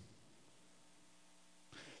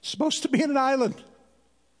 Supposed to be in an island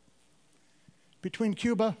between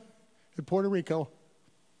Cuba and Puerto Rico.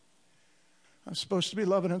 I'm supposed to be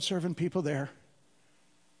loving and serving people there.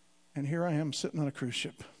 And here I am sitting on a cruise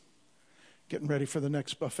ship, getting ready for the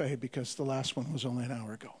next buffet because the last one was only an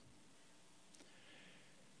hour ago.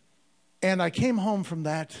 And I came home from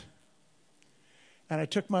that, and I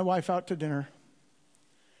took my wife out to dinner.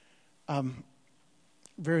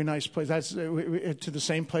 Very nice place. That's to the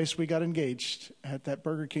same place we got engaged at. That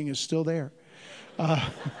Burger King is still there.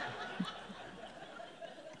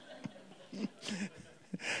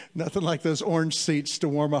 Nothing like those orange seats to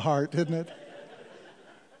warm a heart, isn't it?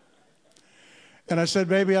 And I said,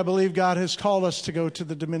 baby, I believe God has called us to go to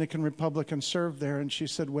the Dominican Republic and serve there. And she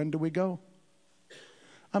said, when do we go?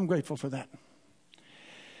 I'm grateful for that.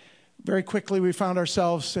 Very quickly, we found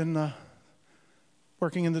ourselves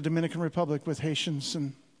working in the Dominican Republic with Haitians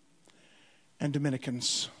and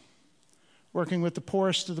Dominicans, working with the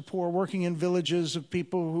poorest of the poor, working in villages of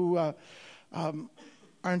people who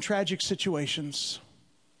are in tragic situations.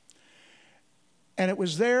 And it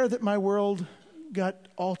was there that my world got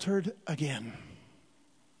altered again.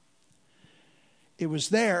 It was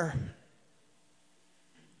there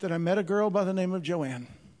that I met a girl by the name of Joanne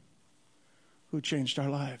who changed our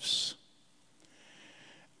lives.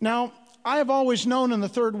 Now, I have always known in the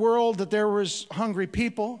third world that there was hungry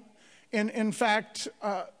people. In fact,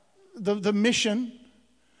 the mission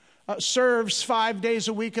serves 5 days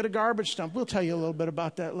a week at a garbage dump. We'll tell you a little bit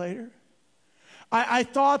about that later. I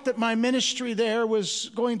thought that my ministry there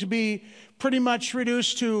was going to be pretty much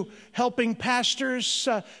reduced to helping pastors,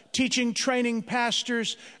 teaching, training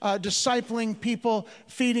pastors, discipling people,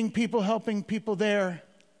 feeding people, helping people there.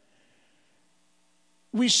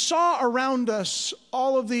 We saw around us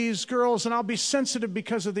all of these girls, and I'll be sensitive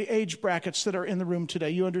because of the age brackets that are in the room today.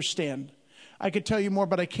 You understand. I could tell you more,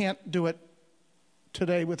 but I can't do it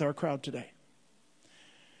today with our crowd today.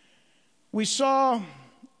 We saw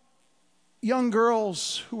young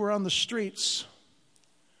girls who were on the streets,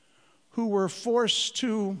 who were forced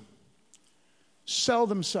to sell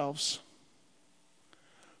themselves,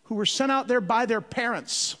 who were sent out there by their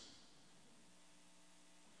parents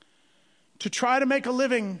to try to make a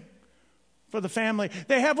living for the family.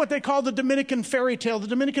 They have what they call the Dominican fairy tale. The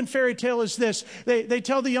Dominican fairy tale is this. They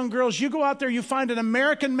tell the young girls, you go out there, you find an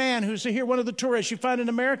American man who's here, one of the tourists. You find an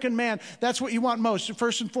American man. That's what you want most.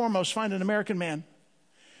 First and foremost, find an American man.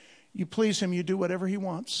 You please him, you do whatever he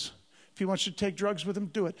wants. If he wants you to take drugs with him,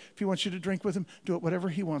 do it. If he wants you to drink with him, do it. Whatever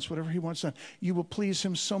he wants done. You will please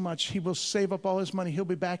him so much. He will save up all his money. He'll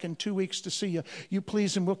be back in 2 weeks to see you. You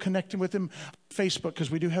please him. We'll connect him with him on Facebook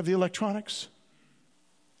because we do have the electronics.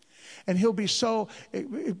 And he'll be so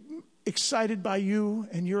excited by you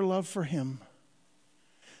and your love for him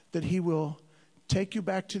that he will take you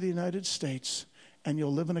back to the United States and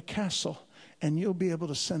you'll live in a castle and you'll be able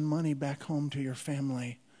to send money back home to your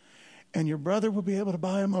family. And your brother will be able to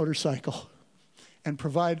buy a motorcycle and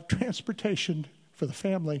provide transportation for the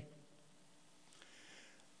family.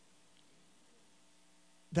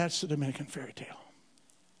 That's the Dominican fairy tale.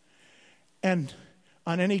 And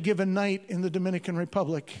on any given night in the Dominican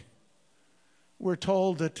Republic, we're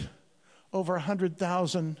told that over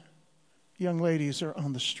 100,000 young ladies are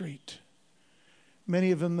on the street.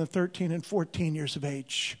 Many of them are 13 and 14 years of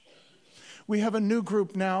age. We have a new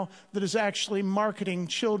group now that is actually marketing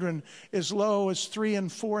children as low as 3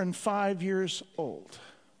 and 4 and 5 years old.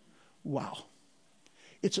 Wow.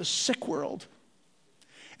 It's a sick world.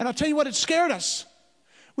 And I'll tell you what, it scared us.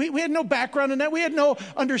 We had no background in that. We had no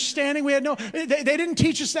understanding. They didn't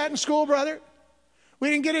teach us that in school, brother. We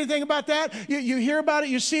didn't get anything about that. You hear about it,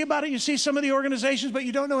 you see some of the organizations, but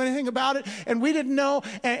you don't know anything about it. And we didn't know.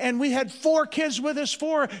 And we had 4 kids with us,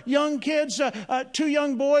 4 young kids, 2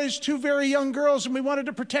 young boys, 2 very young girls, and we wanted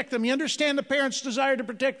to protect them. You understand the parents' desire to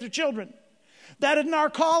protect their children. That isn't our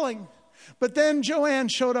calling. But then Joanne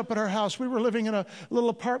showed up at our house. We were living in a little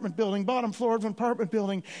apartment building, bottom floor of an apartment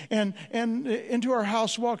building. And into our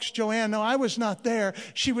house walks Joanne. Now, I was not there.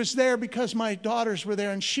 She was there because my daughters were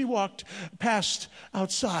there, and she walked past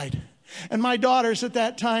outside. And my daughters at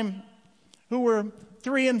that time, who were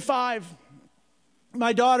 3 and 5,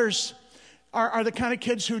 my daughters are the kind of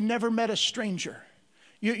kids who never met a stranger.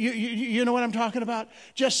 You know what I'm talking about?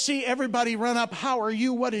 Just see everybody run up. How are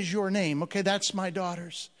you? What is your name? Okay, that's my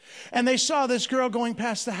daughters. And they saw this girl going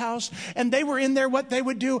past the house, and they were in there what they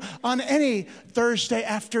would do on any Thursday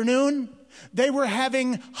afternoon. they were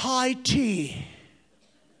having high tea.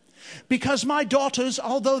 Because my daughters,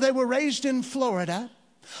 although they were raised in Florida,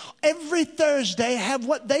 every Thursday have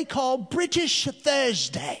what they call British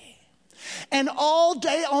Thursday. And all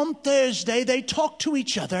day on Thursday, they talk to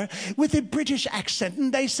each other with a British accent.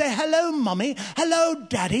 And they say, hello, Mommy. Hello,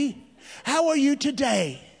 Daddy. How are you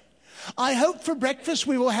today? I hope for breakfast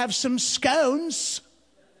we will have some scones.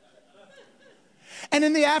 And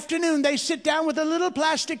in the afternoon, they sit down with a little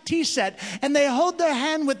plastic tea set and they hold their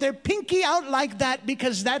hand with their pinky out like that,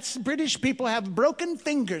 because that's British people have broken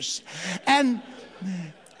fingers. And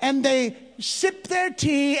they sip their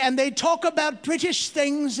tea and they talk about British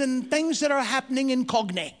things and things that are happening in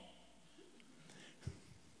Cogney.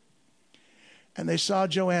 And they saw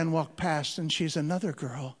Joanne walk past, and she's another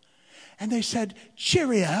girl. And they said,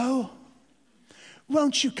 cheerio,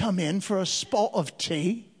 won't you come in for a spot of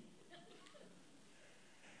tea?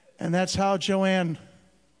 And that's how Joanne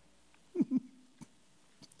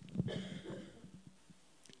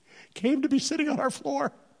came to be sitting on our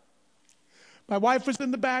floor. My wife was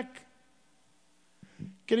in the back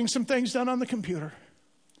getting some things done on the computer.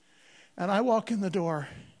 And I walk in the door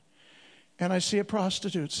and I see a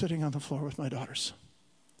prostitute sitting on the floor with my daughters.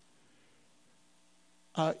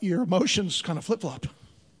 Your emotions kind of flip-flop.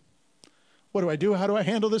 What do I do? How do I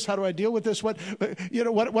handle this? How do I deal with this? What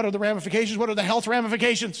are the ramifications? What are the health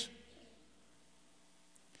ramifications?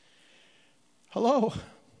 Hello.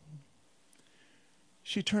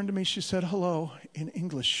 She turned to me. She said, hello, in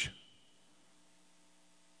English.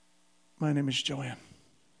 My name is Joanne.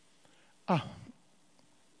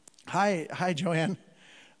 Hi, Joanne.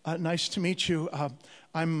 Nice to meet you.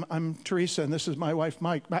 I'm Teresa, and this is my wife,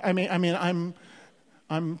 Mike. I'm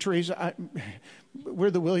Teresa.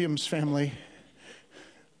 We're the Williams family.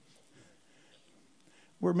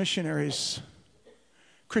 We're missionaries,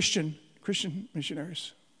 Christian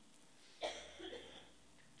missionaries.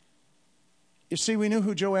 You see, we knew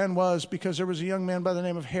who Joanne was because there was a young man by the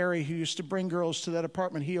name of Harry who used to bring girls to that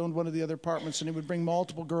apartment. He owned one of the other apartments, and he would bring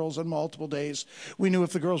multiple girls on multiple days. We knew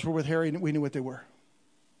if the girls were with Harry, we knew what they were.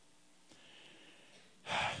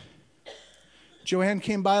 Joanne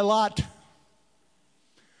came by a lot.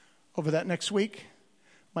 Over that next week,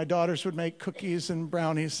 my daughters would make cookies and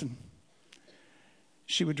brownies, and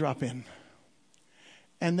she would drop in.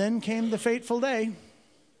 And then came the fateful day.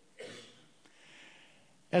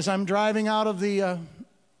 As I'm driving out of the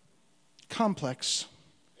complex,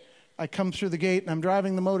 I come through the gate, and I'm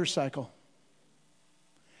driving the motorcycle.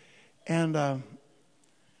 And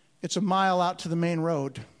it's a mile out to the main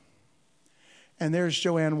road. And there's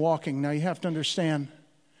Joanne walking. Now, you have to understand,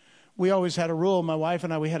 we always had a rule, my wife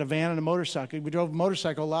and I, we had a van and a motorcycle. We drove a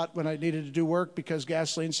motorcycle a lot when I needed to do work because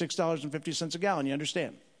gasoline, $6.50 a gallon, you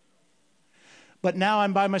understand. But now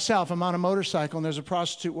I'm by myself. I'm on a motorcycle, and there's a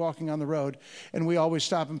prostitute walking on the road, and we always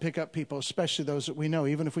stop and pick up people, especially those that we know.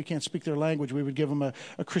 Even if we can't speak their language, we would give them a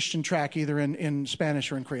Christian tract, either in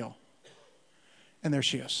Spanish or in Creole. And there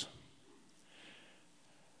she is.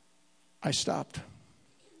 I stopped.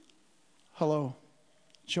 Hello,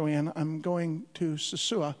 Joanne, I'm going to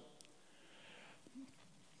Sosua.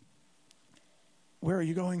 Where are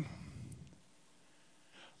you going?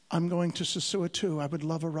 I'm going to Sosua too. I would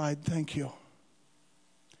love a ride, thank you.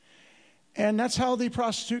 And that's how the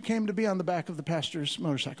prostitute came to be on the back of the pastor's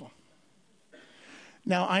motorcycle.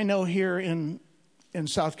 Now, I know here in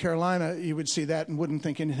South Carolina, you would see that and wouldn't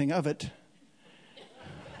think anything of it.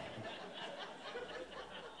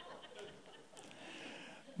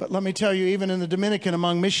 But let me tell you, even in the Dominican,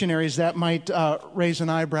 among missionaries, that might raise an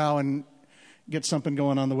eyebrow and get something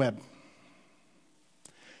going on the web.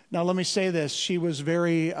 Now, let me say this. She was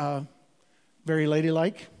very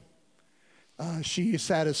ladylike. She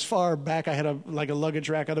sat as far back. I had a luggage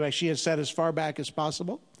rack on the back. She had sat as far back as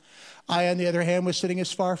possible. I, on the other hand, was sitting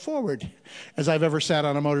as far forward as I've ever sat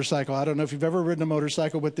on a motorcycle. I don't know if you've ever ridden a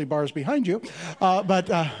motorcycle with the bars behind you, but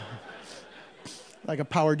like a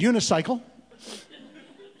powered unicycle.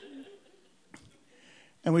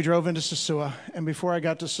 And we drove into Sosua. And before I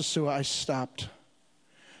got to Sosua, I stopped.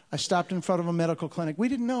 I stopped in front of a medical clinic. We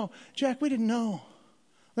didn't know. Jack, we didn't know.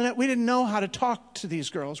 We didn't know how to talk to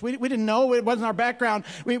these girls. We didn't know. It wasn't our background.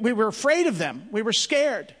 We were afraid of them. We were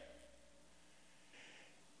scared.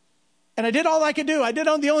 And I did all I could do. I did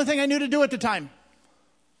the only thing I knew to do at the time.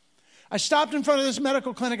 I stopped in front of this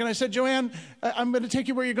medical clinic and I said, Joanne, I'm going to take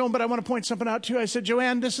you where you're going, but I want to point something out to you. I said,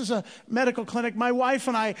 Joanne, this is a medical clinic. My wife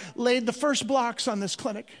and I laid the first blocks on this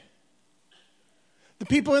clinic. The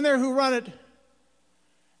people in there who run it,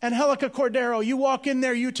 Angelica Cordero, you walk in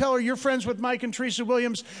there, you tell her you're friends with Mike and Teresa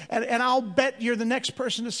Williams, and I'll bet you're the next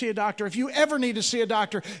person to see a doctor. If you ever need to see a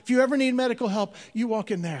doctor, if you ever need medical help, you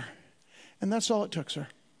walk in there. And that's all it took, sir.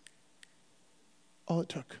 All it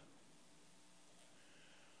took.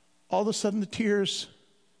 All of a sudden, the tears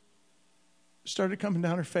started coming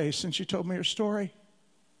down her face, and she told me her story.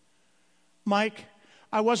 Mike,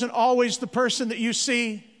 I wasn't always the person that you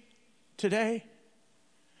see today.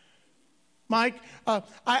 Mike,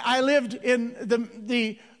 I lived in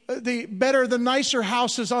the better, the nicer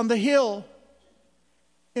houses on the hill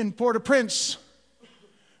in Port-au-Prince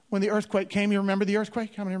when the earthquake came. You remember the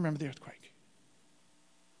earthquake? How many remember the earthquake?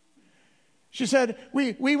 She said,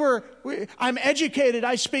 I'm educated.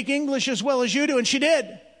 I speak English as well as you do. And she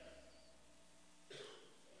did.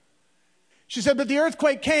 She said, but the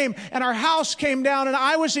earthquake came and our house came down and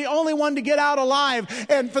I was the only one to get out alive.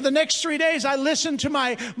 And for the next 3 days, I listened to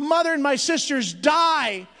my mother and my sisters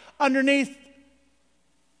die underneath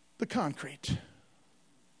the concrete.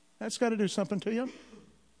 That's got to do something to you.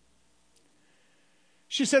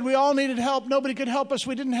 She said, we all needed help. Nobody could help us.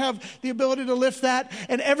 We didn't have the ability to lift that.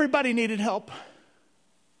 And everybody needed help.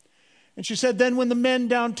 And she said, then when the men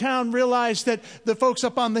downtown realized that the folks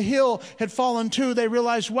up on the hill had fallen too, they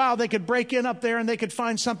realized, wow, they could break in up there and they could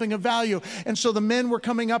find something of value. And so the men were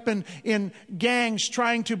coming up in gangs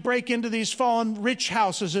trying to break into these fallen rich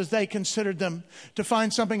houses, as they considered them, to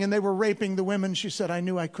find something. And they were raping the women. She said, I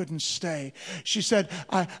knew I couldn't stay. She said,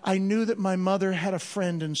 I knew that my mother had a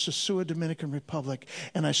friend in Sosua, Dominican Republic.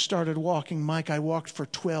 And I started walking. Mike, I walked for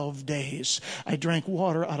 12 days. I drank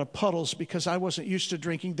water out of puddles because I wasn't used to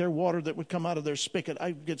drinking their water that would come out of their spigot.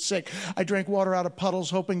 I'd get sick. I drank water out of puddles,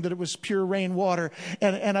 hoping that it was pure rain water,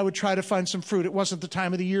 and I would try to find some fruit. It wasn't the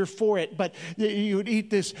time of the year for it, but you would eat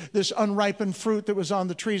this unripened fruit that was on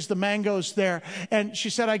the trees, the mangoes there. And she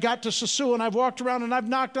said, I got to Sosua, and I've walked around, and I've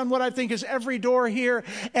knocked on what I think is every door here,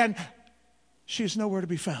 and she's nowhere to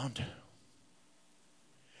be found.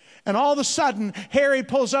 And all of a sudden, Harry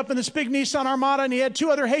pulls up in this big Nissan Armada, and he had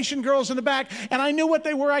 2 other Haitian girls in the back, and I knew what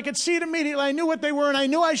they were. I could see it immediately. I knew what they were, and I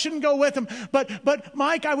knew I shouldn't go with them. But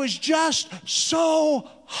Mike, I was just so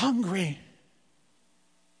hungry.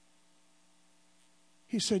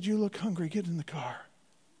 He said, you look hungry. Get in the car.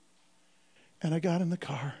 And I got in the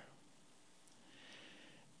car.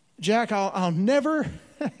 Jack, I'll never,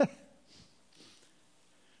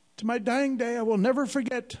 to my dying day, I will never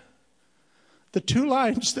forget the 2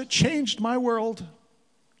 lines that changed my world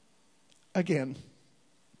again.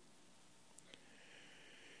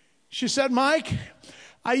 She said, Mike,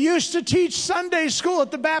 I used to teach Sunday school at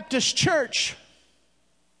the Baptist church.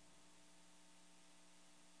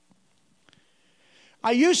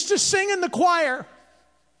 I used to sing in the choir.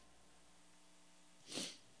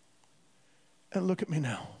 And look at me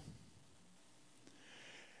now.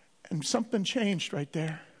 And something changed right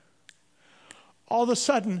there. All of a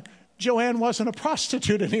sudden, Joanne wasn't a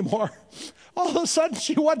prostitute anymore. All of a sudden,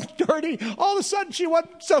 she wasn't dirty. All of a sudden, she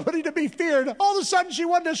wasn't somebody to be feared. All of a sudden, she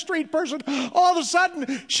wasn't a street person. All of a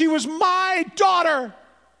sudden, she was my daughter.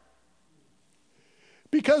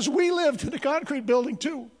 Because we lived in a concrete building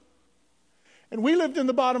too. And we lived in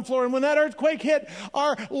the bottom floor. And when that earthquake hit,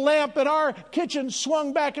 our lamp in our kitchen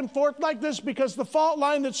swung back and forth like this, because the fault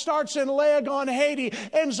line that starts in Leogon, Haiti,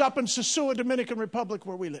 ends up in Sosua, Dominican Republic,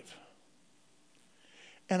 where we live.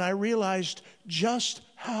 And I realized just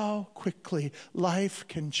how quickly life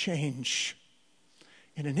can change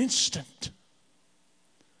in an instant.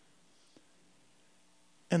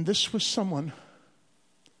 And this was someone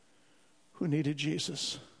who needed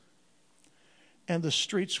Jesus. And the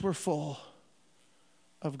streets were full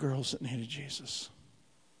of girls that needed Jesus.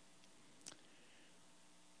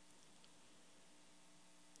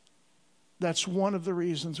 That's one of the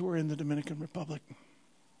reasons we're in the Dominican Republic.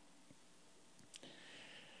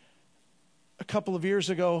 A couple of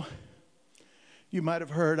years ago, you might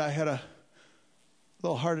have heard I had a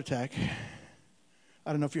little heart attack.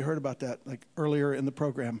 I don't know if you heard about that, like earlier in the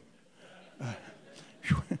program.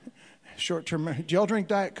 Short-term. Do y'all drink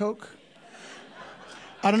Diet Coke?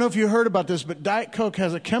 I don't know if you heard about this, but Diet Coke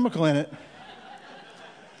has a chemical in it.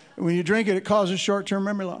 When you drink it, it causes short-term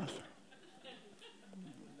memory loss.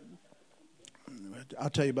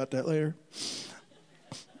 I'll tell you about that later.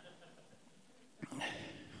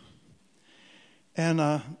 And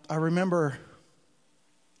I remember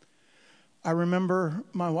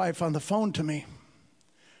my wife on the phone to me.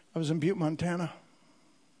 I was in Butte, Montana.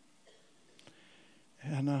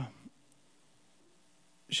 And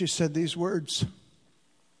she said these words.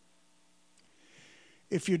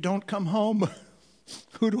 If you don't come home,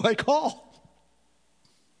 who do I call?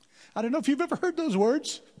 I don't know if you've ever heard those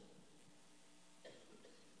words.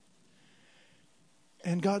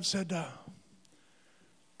 And God said,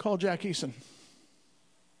 call Jack Eason.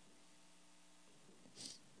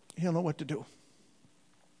 He'll know what to do.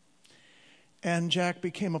 And Jack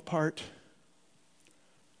became a part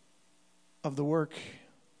of the work,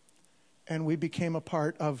 and we became a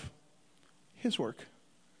part of his work.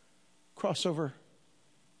 Crossover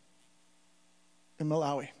in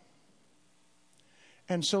Malawi.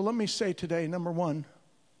 And so let me say today, number one,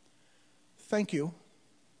 thank you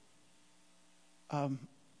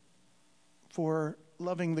for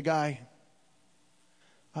loving the guy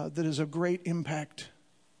that is of great impact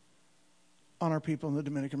on our people in the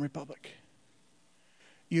Dominican Republic.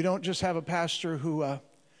 You don't just have a pastor who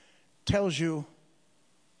tells you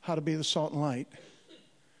how to be the salt and light.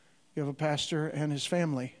 You have a pastor and his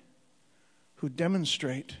family who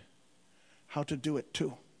demonstrate how to do it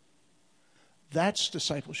too. That's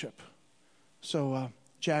discipleship. So,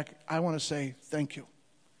 Jack, I want to say thank you.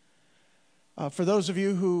 For those of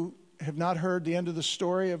you who have not heard the end of the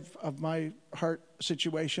story of my heart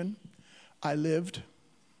situation, I lived.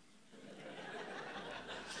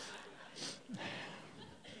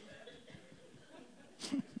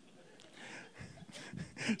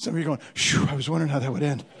 Some of you are going, "Phew, I was wondering how that would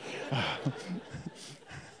end."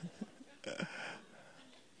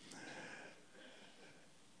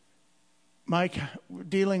 Mike,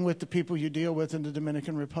 dealing with the people you deal with in the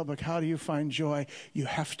Dominican Republic, how do you find joy? You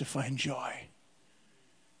have to find joy.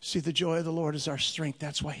 See, the joy of the Lord is our strength.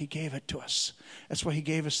 That's why he gave it to us. That's why he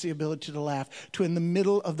gave us the ability to laugh. In the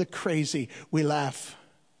middle of the crazy, we laugh.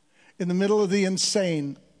 In the middle of the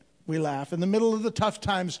insane, we laugh. In the middle of the tough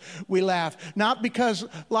times, we laugh. Not because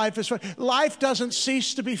life is funny. Life doesn't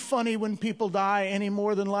cease to be funny when people die any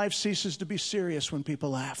more than life ceases to be serious when people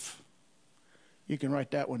laugh. You can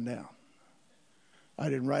write that one down. I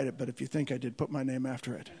didn't write it, but if you think I did, put my name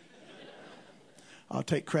after it. I'll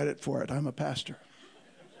take credit for it. I'm a pastor.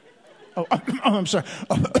 Oh, I'm sorry.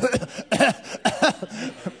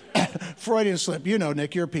 Freudian slip. You know,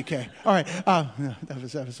 Nick, you're a PK. All right. That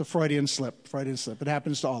was a Freudian slip. Freudian slip. It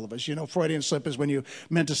happens to all of us. You know, Freudian slip is when you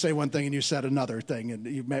meant to say one thing and you said another thing, and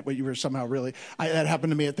you meant what you were somehow really. That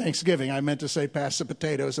happened to me at Thanksgiving. I meant to say pass the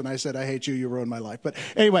potatoes, and I said, I hate you. You ruined my life. But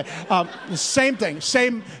anyway, same thing.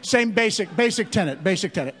 Same basic tenet.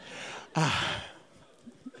 Basic tenet.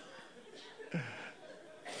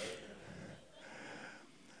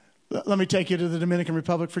 Let me take you to the Dominican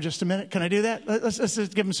Republic for just a minute. Can I do that? Let's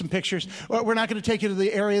just give them some pictures. We're not going to take you to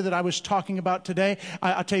the area that I was talking about today.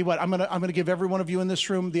 I'll tell you what. I'm going to give every one of you in this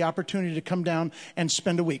room the opportunity to come down and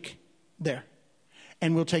spend a week there,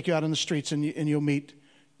 and we'll take you out on the streets, and you'll meet.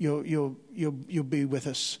 You'll be with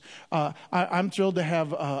us. I'm thrilled to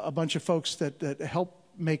have a bunch of folks that help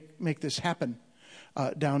make this happen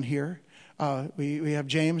down here. We have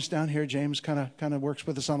James down here. James kind of works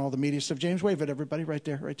with us on all the media stuff. James, wave at everybody right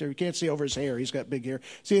there. You can't see over his hair. He's got big hair.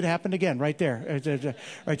 See, it happened again right there.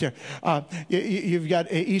 Right there. You've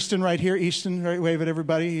got Easton right here. Easton, right, wave at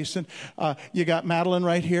everybody. Easton. You got Madeline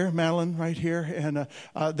right here. Madeline right here. And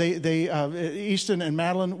Easton and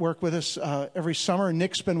Madeline work with us every summer.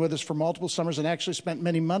 Nick's been with us for multiple summers and actually spent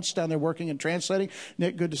many months down there working and translating.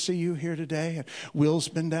 Nick, good to see you here today. And Will's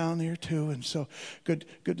been down there too. And so good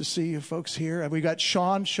to see you folks here. We got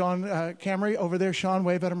Sean Camry over there. Sean,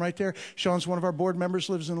 wave at him right there. Sean's one of our board members,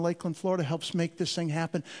 lives in Lakeland, Florida, helps make this thing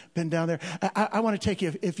happen. Been down there. I want to take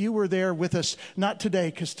you, if you were there with us, not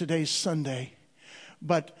today because today's Sunday,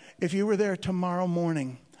 but if you were there tomorrow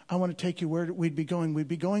morning, I want to take you where we'd be going. We'd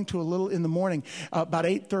be going to a little in the morning, about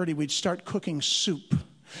 8:30, we'd start cooking soup.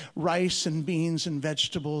 Rice and beans and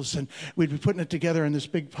vegetables, and we'd be putting it together in this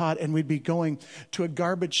big pot, and we'd be going to a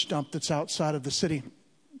garbage dump that's outside of the city.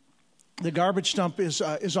 The garbage dump is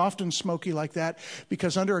often smoky like that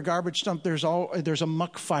because under a garbage dump there's a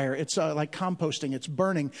muck fire. It's like composting. It's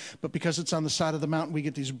burning, but because it's on the side of the mountain, we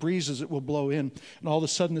get these breezes that will blow in, and all of a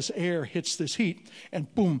sudden this air hits this heat,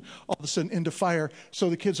 and boom, all of a sudden into fire. So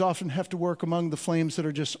the kids often have to work among the flames that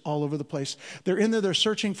are just all over the place. They're in there. They're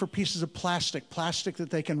searching for pieces of plastic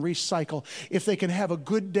that they can recycle. If they can have a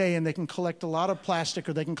good day and they can collect a lot of plastic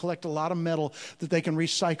or they can collect a lot of metal that they can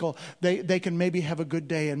recycle, they can maybe have a good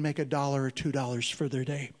day and make $1 or $2 for their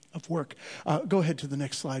day of work. Go ahead to the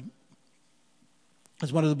next slide.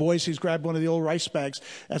 As one of the boys, he's grabbed one of the old rice bags.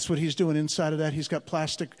 That's what he's doing inside of that. He's got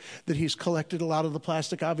plastic that he's collected. A lot of the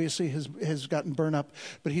plastic obviously has gotten burned up,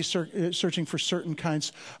 but he's searching for certain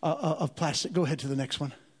kinds of plastic. Go ahead to the next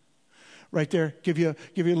one. Right there, give you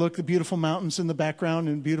a look, the beautiful mountains in the background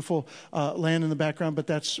and beautiful land in the background, but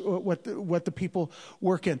that's what the people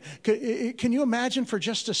work in. Can you imagine for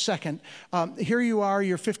just a second, here you are,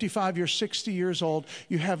 you're 55, you're 60 years old,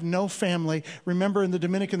 you have no family. Remember, in the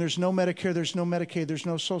Dominican, there's no Medicare, there's no Medicaid, there's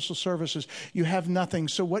no social services. You have nothing.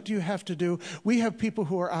 So what do you have to do? We have people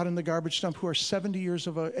who are out in the garbage dump who are 70 years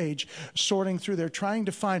of age, sorting through there, trying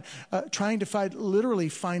to find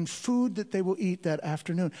food that they will eat that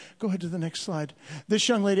afternoon. Go ahead to the next slide. This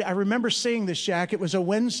young lady, I remember seeing this, Jack. It was a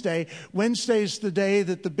Wednesday. Wednesday's the day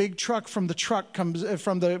that the big truck comes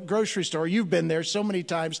from the grocery store. You've been there so many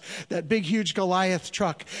times, that big, huge Goliath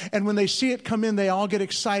truck. And when they see it come in, they all get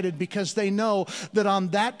excited because they know that on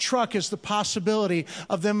that truck is the possibility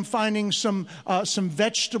of them finding some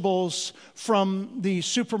vegetables from the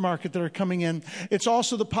supermarket that are coming in. It's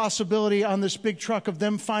also the possibility on this big truck of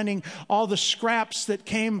them finding all the scraps that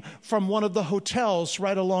came from one of the hotels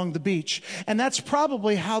right along the beach. And that's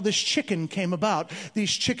probably how this chicken came about.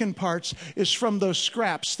 These chicken parts is from those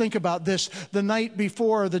scraps. Think about this. The night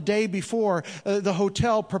before, the day before, the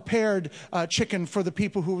hotel prepared chicken for the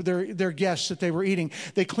people who were their guests that they were eating.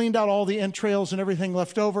 They cleaned out all the entrails and everything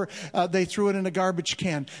left over. They threw it in a garbage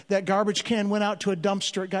can. That garbage can went out to a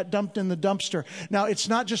dumpster. It got dumped in the dumpster. Now, it's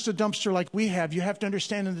not just a dumpster like we have. You have to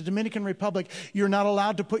understand, in the Dominican Republic, you're not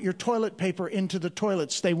allowed to put your toilet paper into the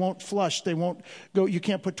toilets. They won't flush. They won't go. You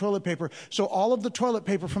can't put toilet paper. So all of the toilet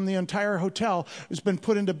paper from the entire hotel has been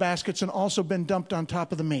put into baskets and also been dumped on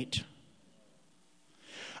top of the meat.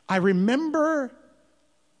 I remember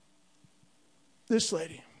this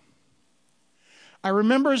lady. I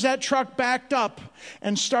remember as that truck backed up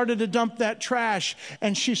and started to dump that trash,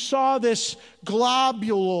 and she saw this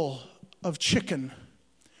globule of chicken,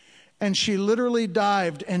 and she literally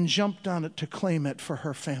dived and jumped on it to claim it for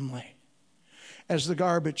her family as the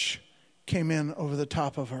garbage came in over the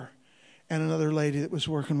top of her. And another lady that was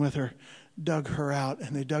working with her dug her out,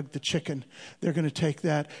 and they dug the chicken. They're going to take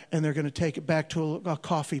that, and they're going to take it back to a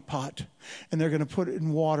coffee pot, and they're going to put it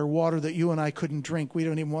in water that you and I couldn't drink. We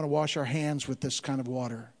don't even want to wash our hands with this kind of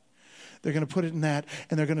water. They're going to put it in that,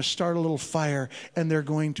 and they're going to start a little fire, and they're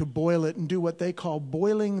going to boil it and do what they call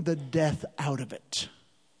boiling the death out of it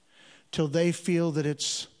till they feel that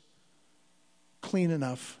it's clean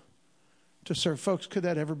enough to serve. Folks, could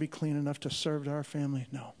that ever be clean enough to serve to our family?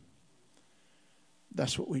 No.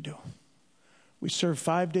 That's what we do. We serve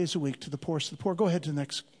 5 days a week to the poorest of the poor. Go ahead to the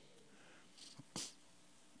next.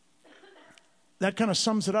 That kind of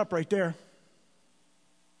sums it up right there.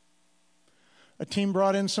 A team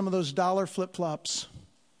brought in some of those dollar flip-flops,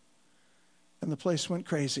 and the place went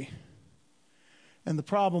crazy. And the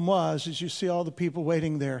problem is you see all the people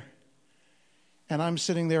waiting there, and I'm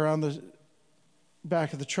sitting there on the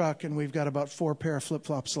back of the truck, and we've got about 4 pair of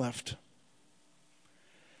flip-flops left.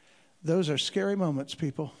 Those are scary moments,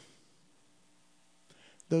 people.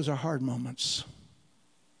 Those are hard moments.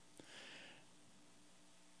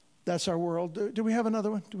 That's our world. Do we have another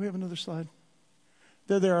one? Do we have another slide?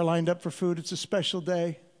 They're there lined up for food. It's a special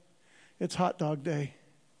day. It's hot dog day.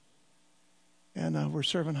 And we're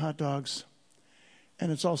serving hot dogs.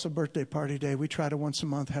 And it's also birthday party day. We try to once a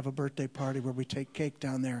month have a birthday party where we take cake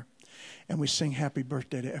down there and we sing happy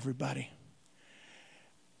birthday to everybody.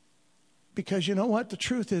 Because you know what? The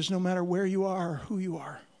truth is, no matter where you are or who you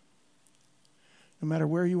are, no matter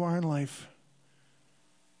where you are in life,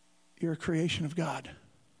 you're a creation of God.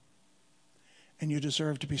 And you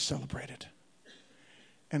deserve to be celebrated.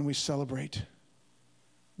 And we celebrate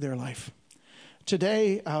their life.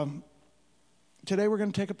 Today we're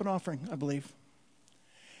going to take up an offering, I believe.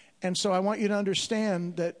 And so I want you to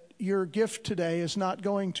understand that your gift today is not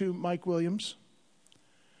going to Mike Williams.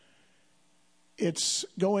 It's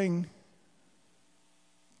going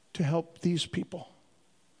to help these people,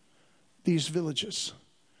 these villages.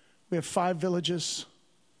 We have 5 villages,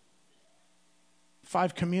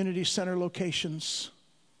 5 community center locations.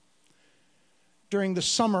 During the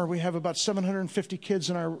summer, we have about 750 kids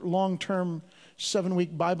in our long-term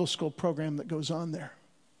 7-week Bible school program that goes on there.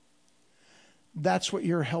 That's what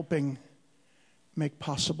you're helping make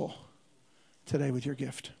possible today with your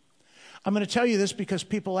gift. I'm going to tell you this because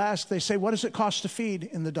people ask, they say, what does it cost to feed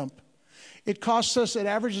in the dump? It costs us, it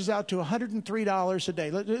averages out to $103 a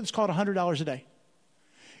day. Let's call it $100 a day.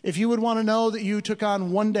 If you would want to know that you took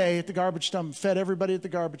on one day at the garbage dump, fed everybody at the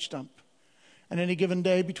garbage dump, and any given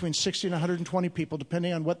day between 60 and 120 people,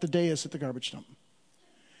 depending on what the day is at the garbage dump.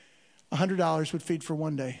 $100 would feed for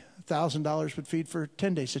one day. $1,000 would feed for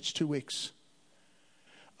 10 days. It's 2 weeks.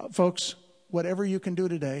 Folks, whatever you can do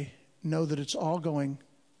today, know that it's all going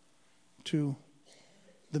to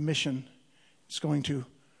the mission. It's going to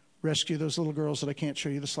rescue those little girls that I can't show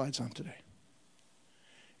you the slides on today.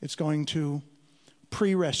 It's going to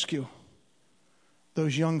pre-rescue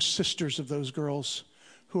those young sisters of those girls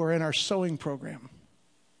who are in our sewing program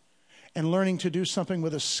and learning to do something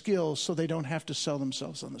with a skill so they don't have to sell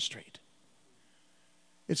themselves on the street.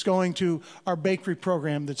 It's going to our bakery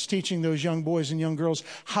program that's teaching those young boys and young girls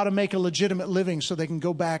how to make a legitimate living so they can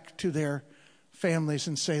go back to their families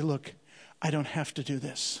and say, look, I don't have to do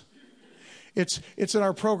this. It's in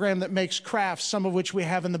our program that makes crafts, some of which we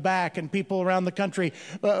have in the back, and people around the country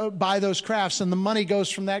buy those crafts, and the money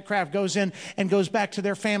goes from that craft, goes in and goes back to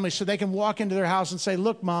their family so they can walk into their house and say,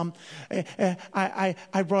 look, Mom, I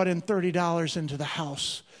brought in $30 into the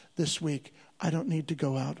house this week. I don't need to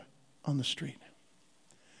go out on the street.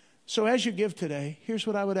 So as you give today, here's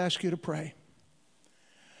what I would ask you to pray.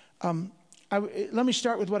 Let me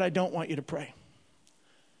start with what I don't want you to pray.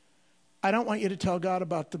 I don't want you to tell God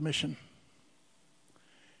about the mission.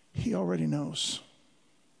 He already knows.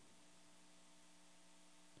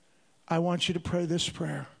 I want you to pray this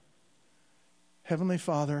prayer. Heavenly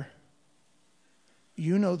Father,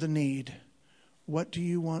 you know the need. What do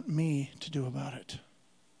you want me to do about it?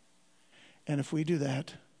 And if we do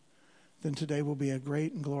that, then today will be a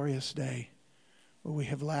great and glorious day where we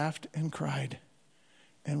have laughed and cried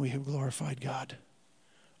and we have glorified God.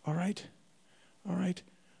 All right? All right?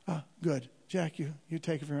 Good. Jack, you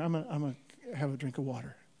take it from here. I'm going to have a drink of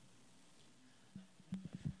water.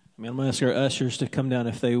 I'm going to ask our ushers to come down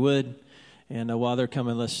if they would. And while they're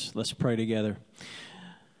coming, let's pray together.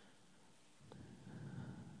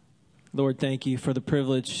 Lord, thank you for the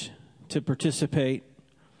privilege to participate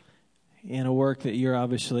in a work that you're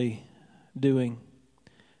obviously doing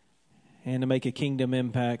and to make a kingdom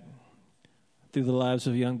impact through the lives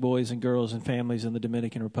of young boys and girls and families in the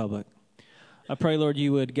Dominican Republic. I pray, Lord,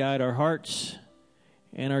 you would guide our hearts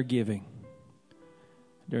and our giving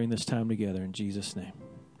during this time together. In Jesus' name,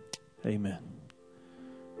 amen.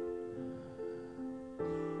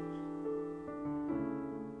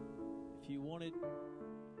 If you wanted...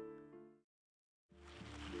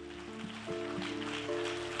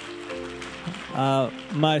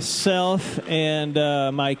 myself and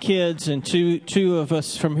my kids and two of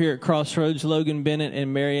us from here at Crossroads, Logan Bennett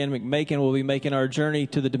and Marianne McMakin, will be making our journey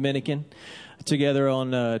to the Dominican together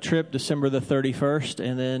on a trip December the 31st.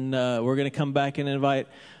 And then we're going to come back and invite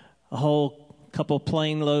a whole couple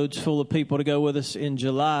plane loads full of people to go with us in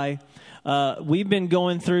July. We've been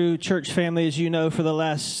going through, church family, as you know, for the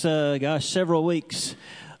last, several weeks,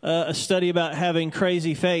 a study about having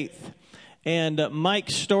crazy faith. And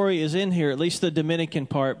Mike's story is in here, at least the Dominican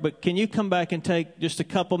part. But can you come back and take just a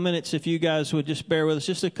couple minutes, if you guys would just bear with us,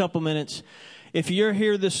 just a couple minutes. If you're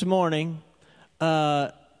here this morning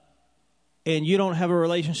and you don't have a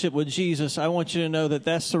relationship with Jesus, I want you to know that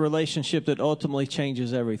that's the relationship that ultimately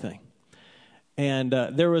changes everything. And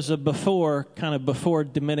there was a before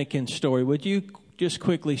Dominican story. Would you just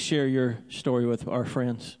quickly share your story with our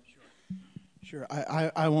friends? Sure.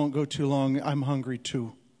 I won't go too long. I'm hungry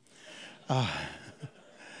too.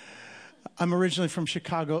 I'm originally from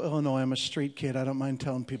Chicago, Illinois. I'm a street kid. I don't mind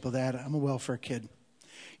telling people that. I'm a welfare kid.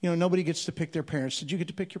 You know, nobody gets to pick their parents. Did you get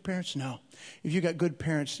to pick your parents? No. If you got good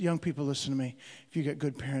parents, young people, listen to me. If you got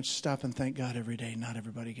good parents, stop and thank God every day. Not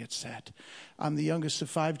everybody gets that. I'm the youngest of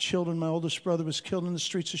 5 children. My oldest brother was killed in the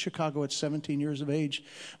streets of Chicago at 17 years of age.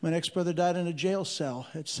 My next brother died in a jail cell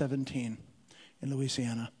at 17 in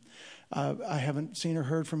Louisiana. I haven't seen or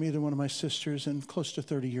heard from either one of my sisters in close to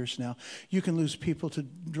 30 years now. You can lose people to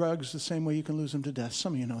drugs the same way you can lose them to death.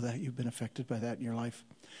 Some of you know that. You've been affected by that in your life.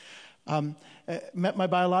 Met my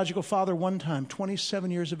biological father one time,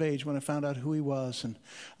 27 years of age, when I found out who he was. And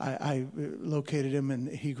I located him, and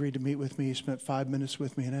he agreed to meet with me. He spent 5 minutes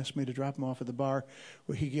with me and asked me to drop him off at the bar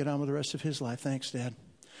where he could get on with the rest of his life. Thanks, Dad.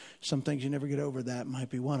 Some things you never get over. That might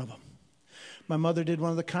be one of them. My mother did one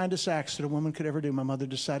of the kindest acts that a woman could ever do. My mother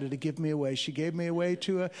decided to give me away. She gave me away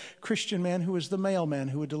to a Christian man who was the mailman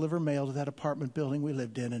who would deliver mail to that apartment building we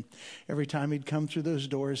lived in. And every time he'd come through those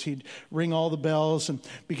doors, he'd ring all the bells and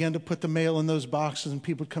begin to put the mail in those boxes. And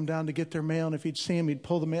people would come down to get their mail. And if he'd see him, he'd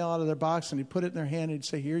pull the mail out of their box and he'd put it in their hand. And he'd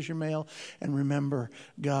say, "Here's your mail. And remember,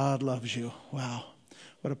 God loves you." Wow.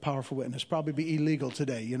 What a powerful witness. Probably be illegal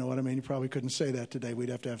today. You know what I mean? You probably couldn't say that today. We'd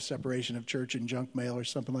have to have separation of church and junk mail or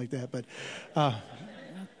something like that. But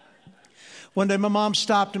one day my mom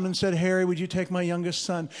stopped him and said, "Harry, would you take my youngest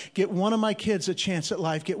son? Get one of my kids a chance at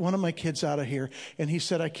life. Get one of my kids out of here." And he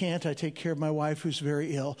said, "I can't. I take care of my wife who's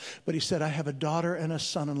very ill." But he said, "I have a daughter and a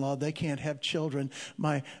son-in-law. They can't have children.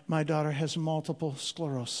 My daughter has multiple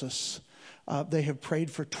sclerosis." They have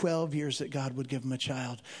prayed for 12 years that God would give them a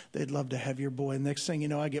child. They'd love to have your boy. And next thing you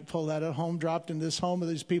know, I get pulled out of home, dropped in this home of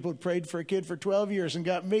these people who prayed for a kid for 12 years and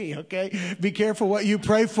got me, okay? Be careful what you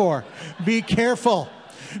pray for. Be careful.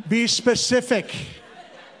 Be specific.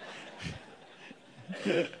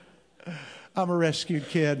 I'm a rescued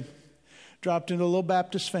kid. Dropped into a little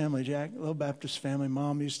Baptist family, Jack. A little Baptist family.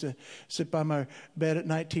 Mom used to sit by my bed at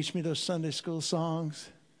night, teach me those Sunday school songs.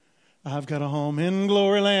 I've got a home in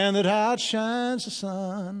glory land that outshines the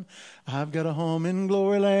sun. I've got a home in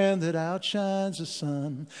glory land that outshines the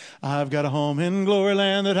sun. I've got a home in glory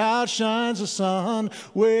land that outshines the sun,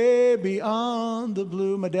 way beyond the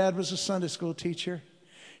blue. My dad was a Sunday school teacher.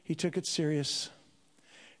 He took it serious.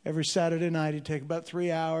 Every Saturday night he'd take about 3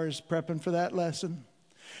 hours prepping for that lesson.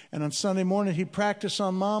 And on Sunday morning he'd practice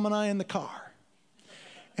on Mom and I in the car.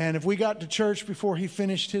 And if we got to church before he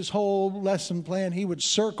finished his whole lesson plan, he would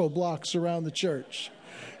circle blocks around the church.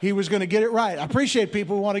 He was going to get it right. I appreciate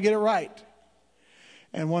people who want to get it right.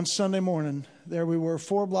 And one Sunday morning, there we were,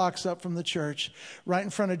 4 blocks up from the church, right in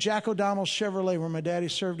front of Jack O'Donnell Chevrolet, where my daddy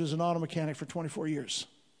served as an auto mechanic for 24 years.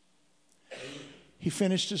 He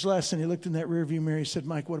finished his lesson. He looked in that rearview mirror. He said,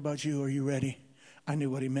 Mike, what about you? Are you ready? I knew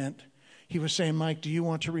what he meant. He was saying, Mike, do you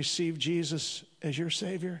want to receive Jesus as your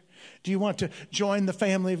Savior? Do you want to join the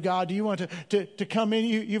family of God? Do you want to come in?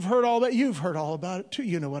 You've heard all that. You've heard all about it too.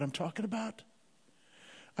 You know what I'm talking about.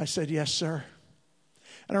 I said, yes, sir.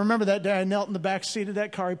 And I remember that day I knelt in the back seat of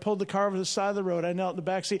that car. He pulled the car over to the side of the road. I knelt in the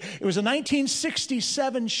back seat. It was a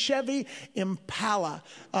 1967 Chevy Impala,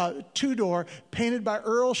 2-door, painted by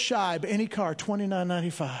Earl Scheib. Any car,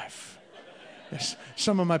 $29.95. Yes,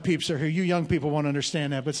 some of my peeps are here. You young people won't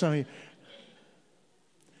understand that, but some of you.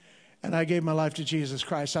 And I gave my life to Jesus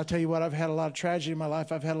Christ. I'll tell you what, I've had a lot of tragedy in my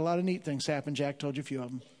life. I've had a lot of neat things happen. Jack told you a few of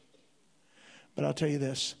them. But I'll tell you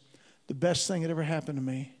this. The best thing that ever happened to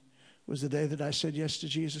me was the day that I said yes to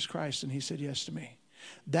Jesus Christ and he said yes to me.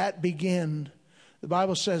 That began, the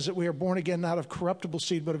Bible says that we are born again not of corruptible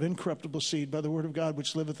seed but of incorruptible seed by the word of God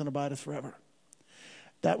which liveth and abideth forever.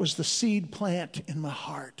 That was the seed plant in my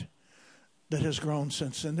heart that has grown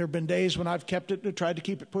since then. There have been days when I've kept it, tried to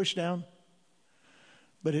keep it pushed down.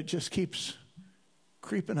 But it just keeps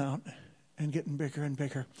creeping out and getting bigger and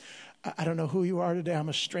bigger. I don't know who you are today. I'm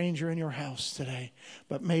a stranger in your house today.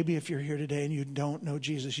 But maybe if you're here today and you don't know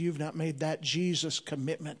Jesus, you've not made that Jesus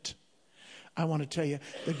commitment. I want to tell you,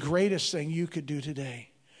 the greatest thing you could do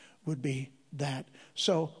today would be that.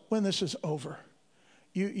 So when this is over,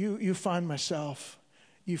 you find myself,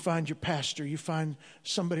 you find your pastor, you find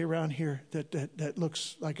somebody around here that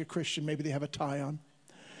looks like a Christian. Maybe they have a tie on.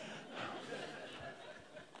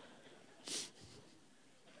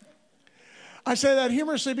 I say that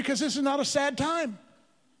humorously because this is not a sad time.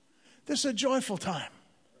 This is a joyful time.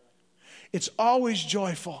 It's always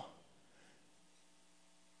joyful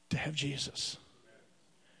to have Jesus.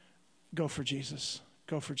 Go for Jesus.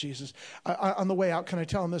 Go for Jesus. On the way out, can I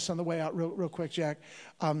tell them this on the way out real quick, Jack?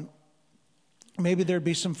 Maybe there'd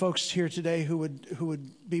be some folks here today who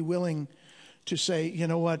would be willing to say, you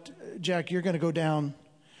know what, Jack, you're going to go down,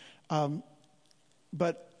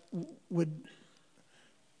 but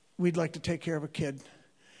we'd like to take care of a kid.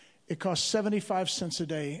 It costs 75 cents a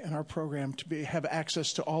day in our program to have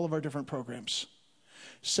access to all of our different programs.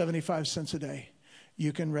 75 cents a day.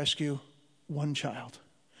 You can rescue one child.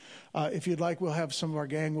 If you'd like, we'll have some of our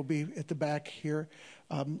gang will be at the back here.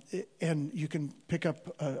 And you can pick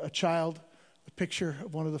up a child, a picture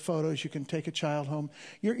of one of the photos. You can take a child home.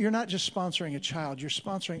 You're not just sponsoring a child. You're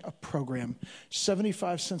sponsoring a program.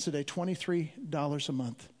 75 cents a day, $23 a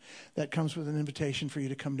month. That comes with an invitation for you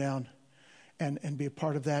to come down and be a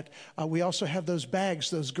part of that. We also have those bags,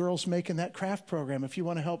 those girls making that craft program. If you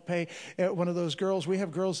want to help pay one of those girls, we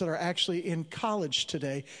have girls that are actually in college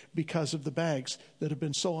today because of the bags that have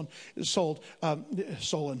been sold.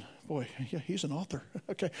 Solon, boy, yeah, he's an author.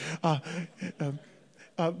 Okay.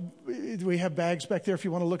 We have bags back there if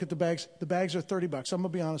you want to look at the bags. The bags are $30. I'm going to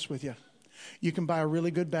be honest with you. You can buy a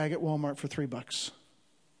really good bag at Walmart for $3.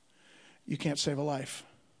 You can't save a life.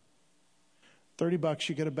 $30,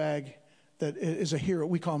 you get a bag that is a hero.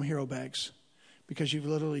 We call them hero bags because you've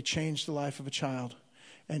literally changed the life of a child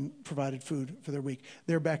and provided food for their week.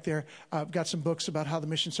 They're back there. I've got some books about how the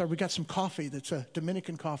mission started. We've got some coffee that's a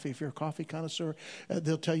Dominican coffee. If you're a coffee connoisseur,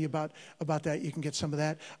 they'll tell you about that. You can get some of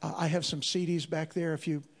that. I have some CDs back there if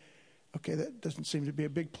you... Okay, that doesn't seem to be a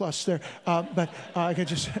big plus there. But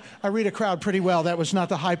I read a crowd pretty well. That was not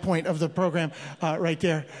the high point of the program right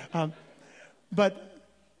there. But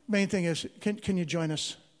main thing is, can you join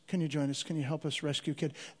us? Can you join us? Can you help us rescue a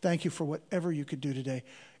kid? Thank you for whatever you could do today.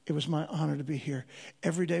 It was my honor to be here.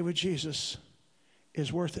 Every day with Jesus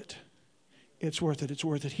is worth it. It's worth it. It's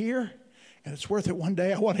worth it here, and it's worth it one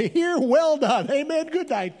day. I want to hear, well done. Amen. Good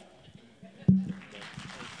night.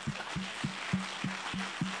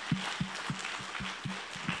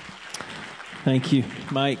 Thank you,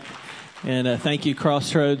 Mike. And thank you,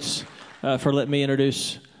 Crossroads, for letting me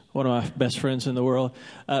introduce one of my best friends in the world.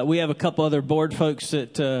 We have a couple other board folks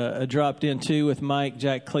that dropped in too with Mike.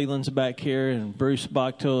 Jack Cleland's back here, and Bruce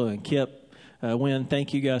Bachtel and Kip Wynn.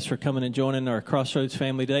 Thank you guys for coming and joining our Crossroads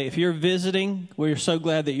Family Day. If you're visiting, we're so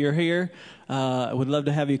glad that you're here. I would love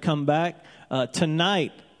to have you come back.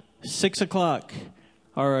 Tonight, 6 o'clock,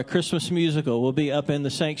 our Christmas musical will be up in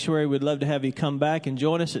the sanctuary. We'd love to have you come back and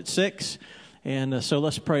join us at 6. And so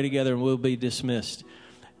let's pray together and we'll be dismissed.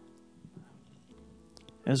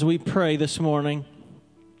 As we pray this morning,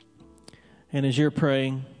 and as you're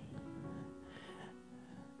praying,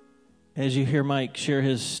 as you hear Mike share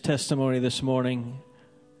his testimony this morning,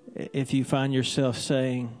 if you find yourself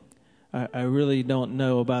saying, I really don't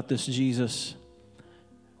know about this Jesus,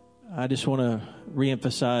 I just want to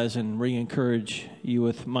reemphasize and re-encourage you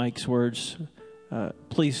with Mike's words.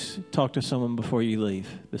 Please talk to someone before you leave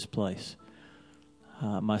this place.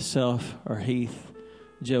 Myself or Heath,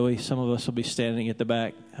 Joey, some of us will be standing at the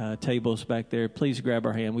back tables back there. Please grab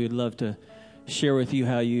our hand. We would love to share with you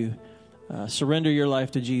how you surrender your life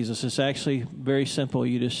to Jesus. It's actually very simple.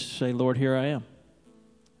 You just say, Lord, here I am.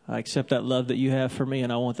 I accept that love that you have for me,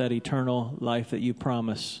 and I want that eternal life that you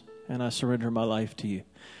promise, and I surrender my life to you.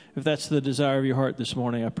 If that's the desire of your heart this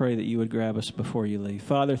morning, I pray that you would grab us before you leave.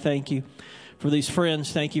 Father, thank you for these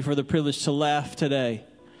friends. Thank you for the privilege to laugh today.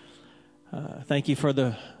 Thank you for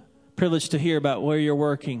the privilege to hear about where you're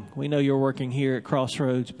working. We know you're working here at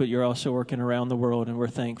Crossroads, but you're also working around the world, and we're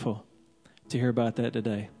thankful to hear about that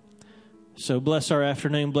today. So bless our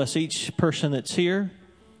afternoon. Bless each person that's here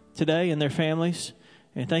today and their families.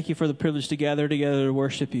 And thank you for the privilege to gather together to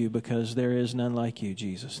worship you, because there is none like you,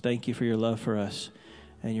 Jesus. Thank you for your love for us.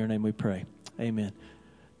 In your name we pray. Amen.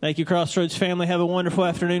 Thank you, Crossroads family. Have a wonderful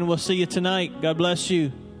afternoon. We'll see you tonight. God bless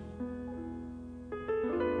you.